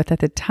wrestling with at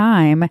the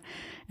time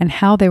and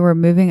how they were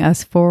moving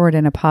us forward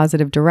in a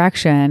positive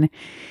direction,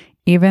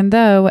 even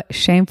though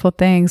shameful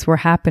things were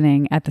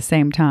happening at the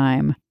same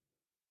time.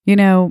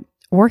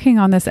 Working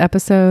on this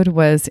episode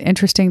was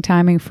interesting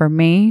timing for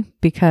me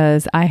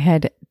because I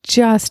had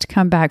just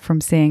come back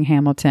from seeing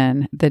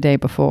Hamilton the day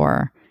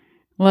before.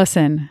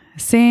 Listen,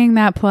 seeing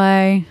that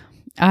play,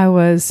 I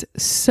was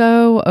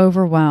so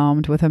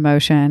overwhelmed with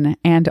emotion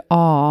and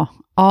awe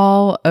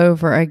all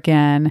over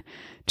again,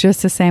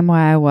 just the same way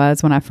I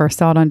was when I first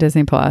saw it on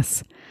Disney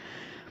Plus.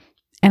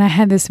 And I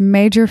had this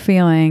major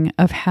feeling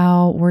of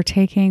how we're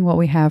taking what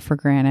we have for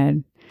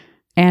granted.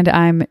 And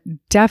I'm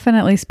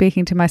definitely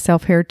speaking to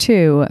myself here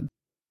too.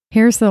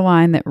 Here's the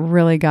line that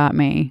really got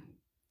me.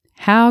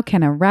 How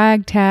can a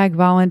ragtag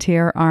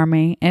volunteer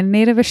army in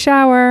need of a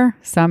shower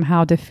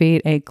somehow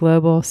defeat a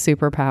global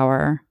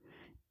superpower?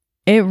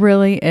 It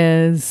really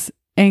is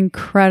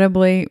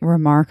incredibly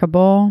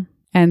remarkable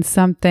and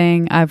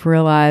something I've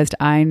realized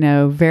I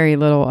know very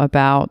little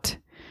about.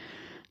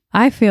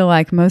 I feel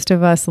like most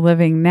of us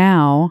living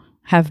now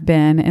have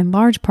been, in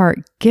large part,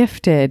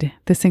 gifted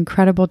this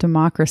incredible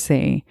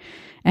democracy.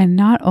 And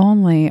not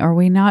only are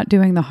we not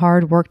doing the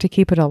hard work to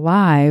keep it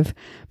alive,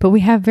 but we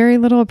have very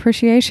little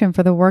appreciation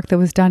for the work that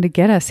was done to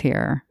get us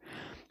here.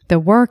 The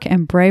work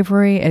and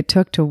bravery it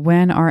took to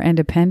win our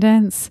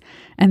independence,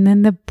 and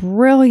then the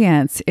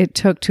brilliance it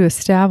took to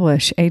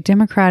establish a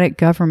democratic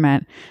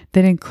government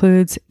that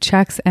includes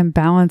checks and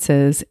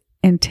balances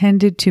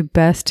intended to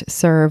best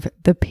serve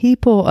the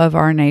people of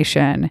our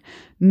nation,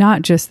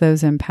 not just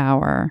those in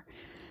power.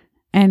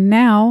 And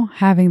now,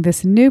 having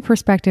this new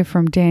perspective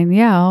from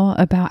Danielle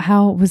about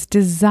how it was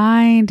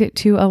designed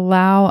to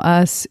allow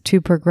us to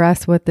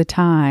progress with the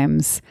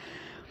times,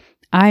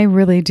 I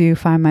really do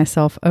find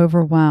myself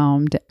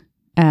overwhelmed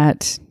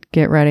at,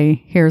 get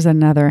ready, here's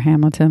another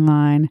Hamilton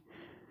line,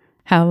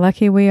 how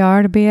lucky we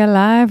are to be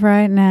alive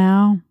right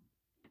now,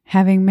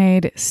 having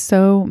made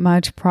so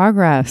much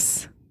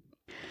progress.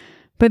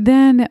 But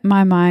then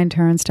my mind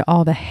turns to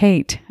all the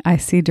hate I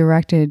see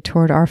directed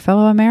toward our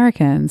fellow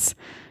Americans,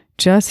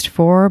 just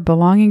for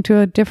belonging to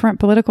a different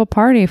political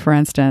party, for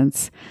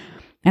instance.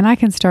 And I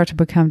can start to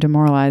become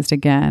demoralized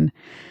again.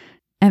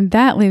 And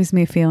that leaves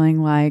me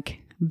feeling like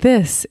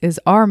this is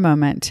our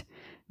moment.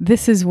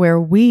 This is where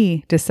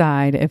we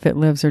decide if it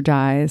lives or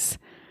dies.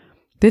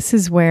 This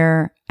is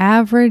where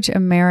average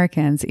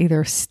Americans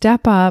either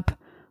step up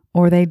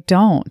or they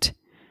don't.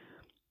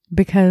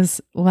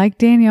 Because, like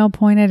Danielle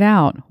pointed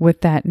out,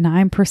 with that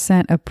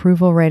 9%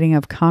 approval rating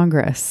of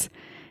Congress,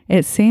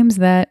 it seems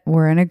that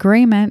we're in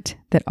agreement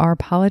that our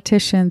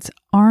politicians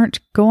aren't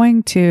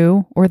going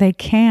to, or they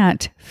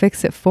can't,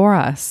 fix it for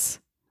us.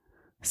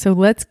 So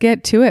let's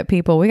get to it,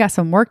 people. We got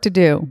some work to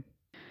do.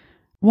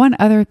 One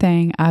other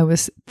thing I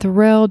was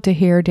thrilled to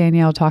hear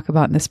Danielle talk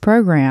about in this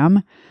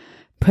program,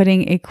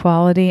 putting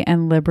equality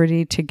and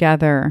liberty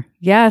together.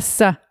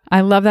 Yes,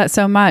 I love that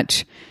so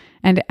much.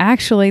 And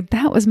actually,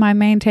 that was my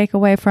main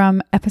takeaway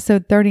from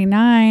episode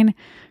 39,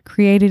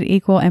 Created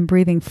Equal and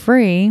Breathing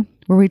Free,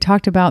 where we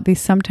talked about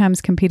these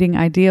sometimes competing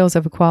ideals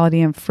of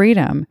equality and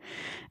freedom.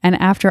 And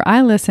after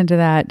I listened to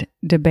that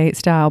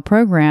debate-style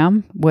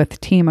program with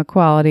Team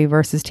Equality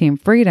versus Team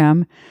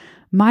Freedom,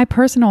 my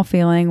personal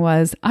feeling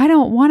was, I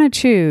don't want to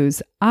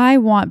choose. I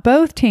want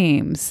both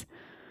teams.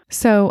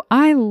 So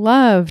I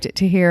loved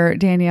to hear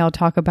Danielle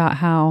talk about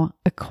how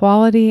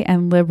equality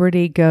and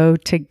liberty go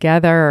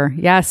together.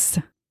 Yes.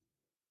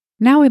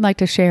 Now we'd like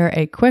to share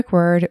a quick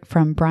word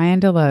from Brian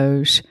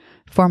Deloge,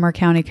 former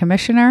county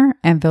commissioner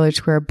and Village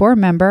Square board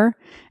member,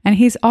 and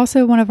he's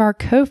also one of our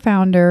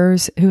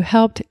co-founders who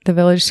helped the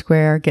Village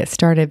Square get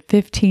started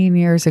 15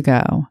 years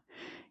ago.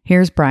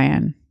 Here's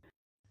Brian.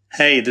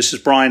 Hey, this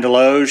is Brian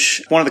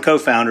Deloge, one of the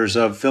co-founders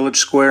of Village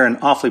Square, and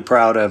awfully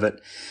proud of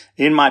it.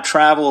 In my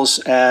travels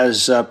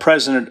as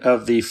president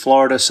of the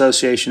Florida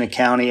Association of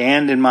County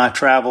and in my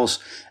travels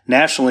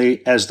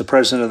nationally as the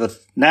president of the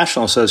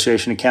National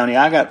Association of County,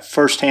 I got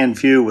firsthand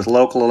view with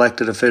local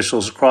elected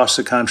officials across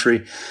the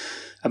country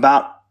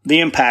about the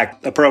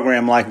impact a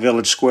program like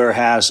Village Square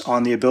has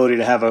on the ability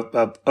to have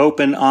a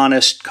open,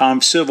 honest,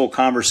 civil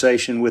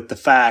conversation with the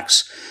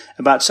facts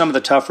about some of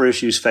the tougher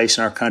issues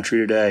facing our country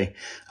today.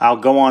 I'll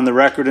go on the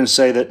record and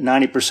say that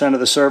 90%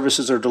 of the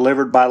services are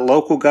delivered by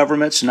local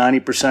governments,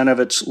 90% of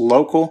it's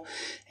local.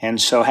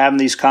 And so having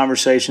these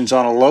conversations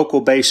on a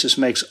local basis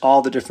makes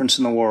all the difference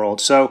in the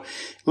world. So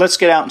let's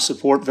get out and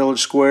support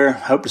Village Square.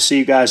 Hope to see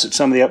you guys at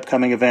some of the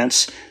upcoming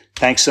events.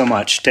 Thanks so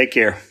much. Take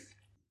care.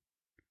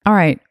 All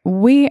right.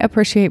 We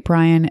appreciate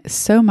Brian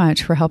so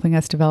much for helping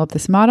us develop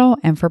this model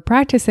and for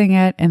practicing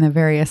it in the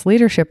various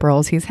leadership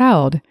roles he's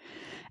held.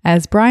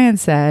 As Brian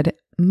said,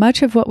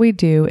 much of what we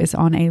do is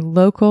on a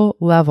local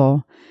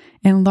level,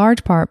 in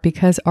large part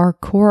because our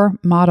core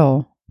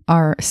model,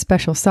 our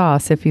special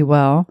sauce, if you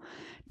will,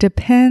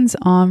 depends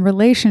on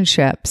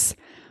relationships.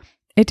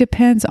 It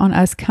depends on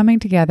us coming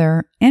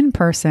together in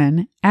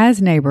person as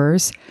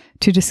neighbors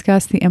to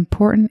discuss the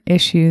important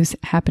issues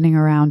happening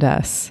around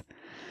us.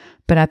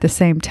 But at the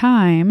same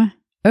time,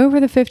 over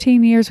the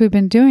 15 years we've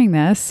been doing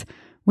this,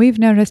 we've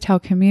noticed how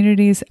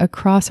communities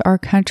across our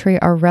country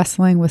are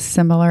wrestling with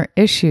similar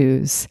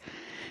issues.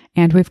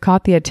 And we've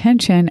caught the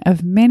attention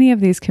of many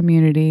of these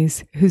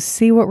communities who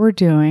see what we're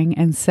doing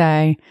and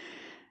say,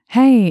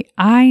 hey,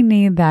 I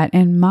need that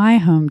in my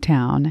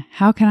hometown.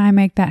 How can I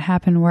make that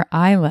happen where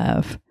I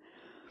live?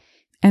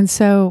 And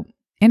so,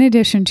 in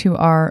addition to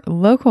our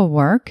local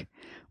work,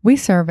 We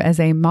serve as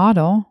a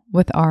model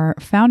with our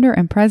founder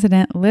and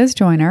president, Liz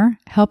Joyner,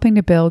 helping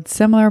to build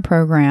similar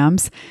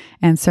programs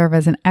and serve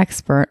as an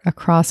expert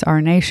across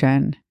our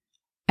nation.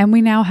 And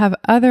we now have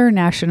other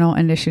national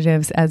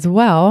initiatives as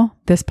well.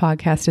 This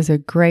podcast is a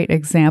great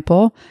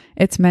example.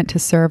 It's meant to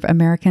serve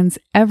Americans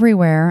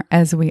everywhere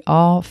as we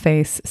all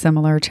face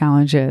similar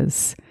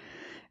challenges.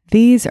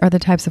 These are the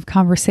types of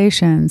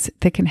conversations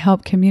that can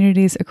help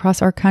communities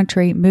across our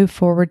country move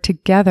forward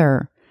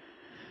together.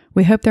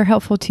 We hope they're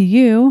helpful to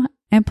you,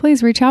 and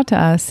please reach out to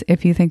us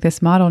if you think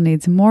this model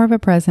needs more of a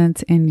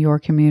presence in your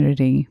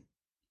community.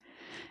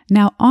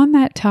 Now, on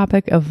that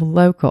topic of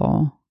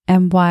local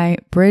and why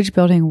bridge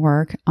building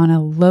work on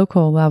a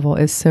local level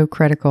is so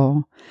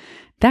critical,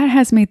 that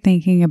has me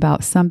thinking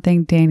about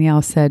something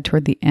Danielle said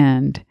toward the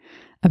end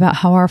about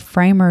how our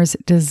framers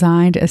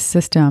designed a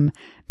system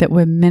that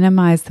would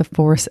minimize the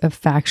force of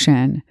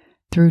faction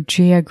through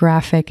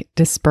geographic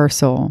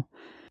dispersal.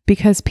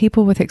 Because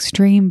people with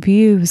extreme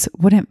views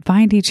wouldn't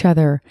find each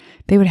other.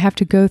 They would have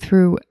to go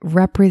through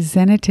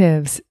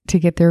representatives to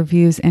get their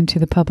views into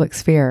the public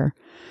sphere.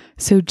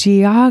 So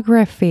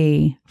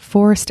geography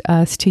forced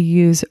us to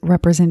use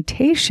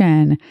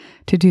representation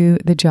to do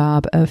the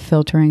job of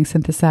filtering,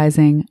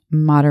 synthesizing,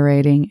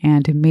 moderating,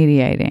 and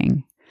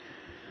mediating.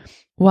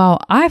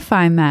 While I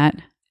find that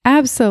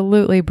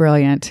absolutely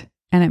brilliant,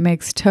 and it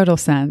makes total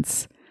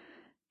sense,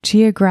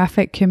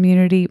 geographic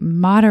community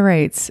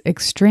moderates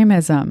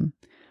extremism,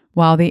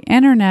 while the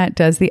internet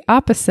does the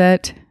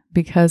opposite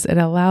because it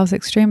allows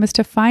extremists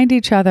to find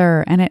each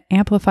other and it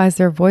amplifies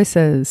their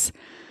voices.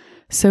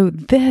 So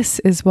this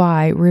is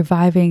why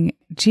reviving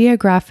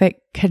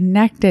geographic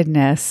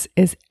connectedness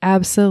is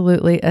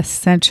absolutely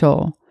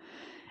essential.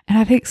 And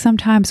I think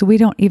sometimes we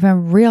don't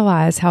even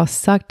realize how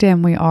sucked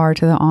in we are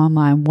to the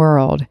online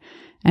world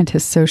and to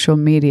social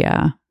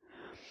media.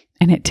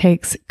 And it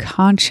takes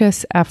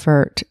conscious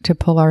effort to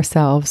pull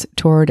ourselves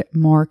toward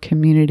more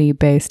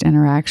community-based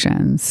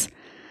interactions.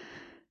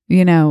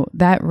 You know,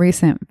 that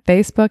recent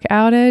Facebook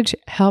outage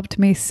helped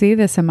me see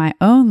this in my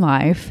own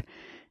life,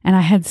 and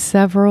I had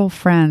several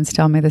friends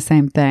tell me the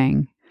same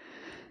thing.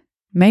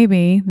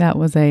 Maybe that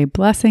was a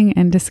blessing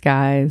in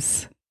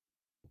disguise.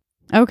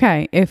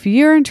 Okay, if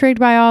you're intrigued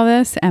by all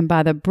this and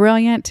by the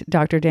brilliant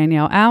Dr.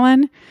 Danielle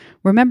Allen,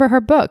 remember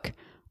her book,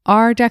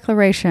 Our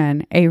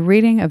Declaration, a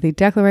reading of the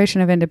Declaration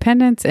of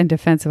Independence in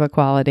Defense of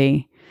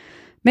Equality.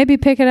 Maybe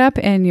pick it up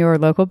in your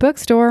local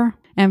bookstore.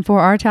 And for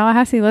our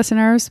Tallahassee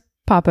listeners,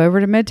 pop over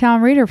to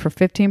Midtown Reader for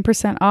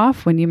 15%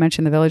 off when you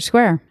mention the Village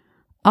Square.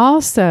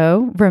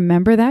 Also,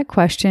 remember that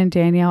question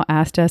Danielle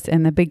asked us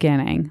in the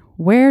beginning.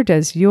 Where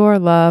does your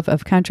love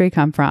of country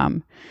come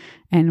from?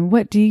 And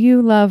what do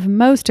you love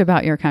most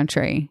about your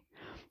country?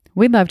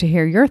 We'd love to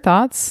hear your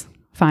thoughts.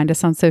 Find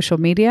us on social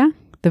media,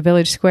 The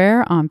Village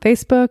Square on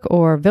Facebook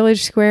or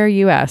Village Square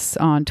US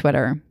on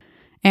Twitter.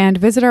 And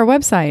visit our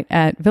website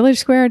at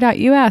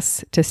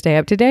villagesquare.us to stay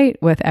up to date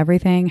with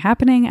everything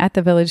happening at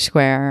the Village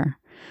Square.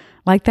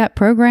 Like that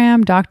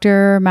program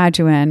Dr.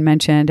 Majuin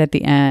mentioned at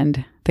the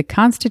end, The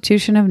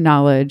Constitution of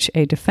Knowledge,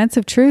 A Defense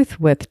of Truth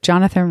with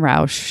Jonathan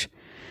Rausch.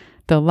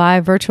 The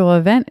live virtual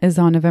event is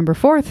on November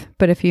 4th,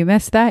 but if you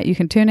missed that, you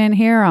can tune in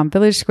here on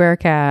Village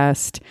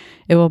Squarecast.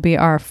 It will be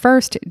our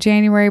first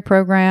January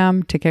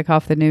program to kick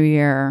off the new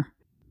year.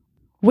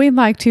 We'd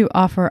like to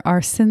offer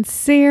our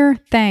sincere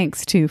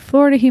thanks to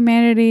Florida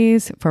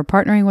Humanities for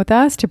partnering with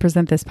us to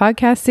present this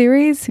podcast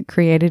series,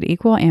 Created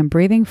Equal and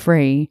Breathing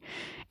Free,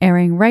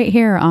 airing right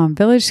here on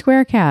Village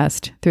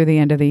Squarecast through the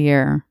end of the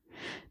year.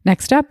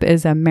 Next up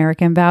is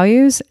American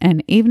Values,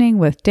 an evening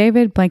with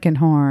David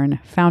Blankenhorn,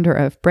 founder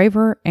of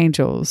Braver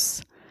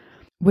Angels.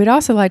 We'd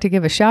also like to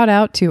give a shout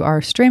out to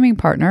our streaming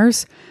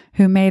partners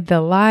who made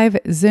the live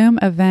Zoom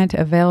event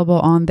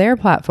available on their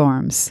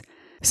platforms.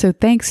 So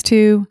thanks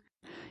to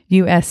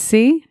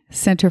USC,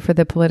 Center for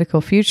the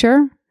Political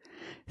Future,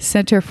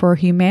 Center for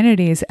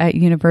Humanities at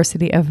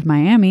University of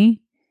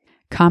Miami,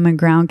 Common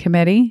Ground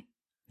Committee,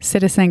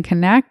 Citizen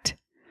Connect,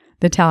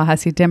 the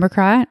Tallahassee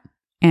Democrat,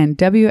 and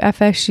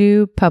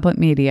WFSU Public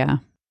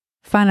Media.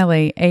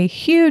 Finally, a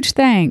huge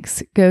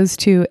thanks goes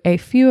to a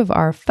few of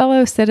our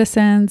fellow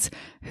citizens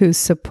whose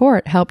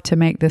support helped to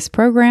make this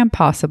program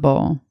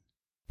possible.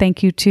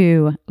 Thank you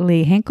to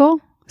Lee Hinkle,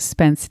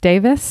 Spence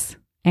Davis,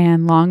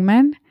 Ann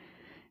Longman,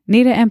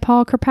 Nita and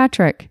Paul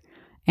Kirkpatrick,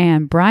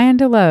 and Brian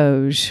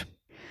Deloge.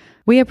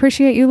 We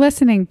appreciate you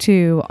listening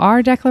to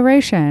Our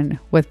Declaration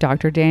with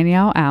Dr.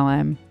 Danielle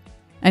Allen.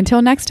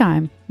 Until next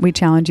time, we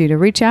challenge you to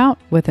reach out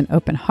with an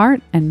open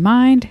heart and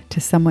mind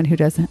to someone who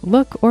doesn't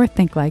look or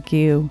think like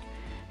you.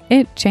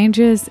 It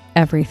changes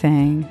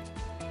everything.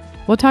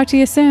 We'll talk to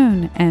you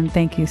soon, and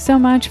thank you so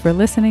much for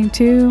listening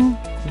to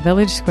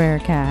Village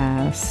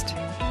Squarecast.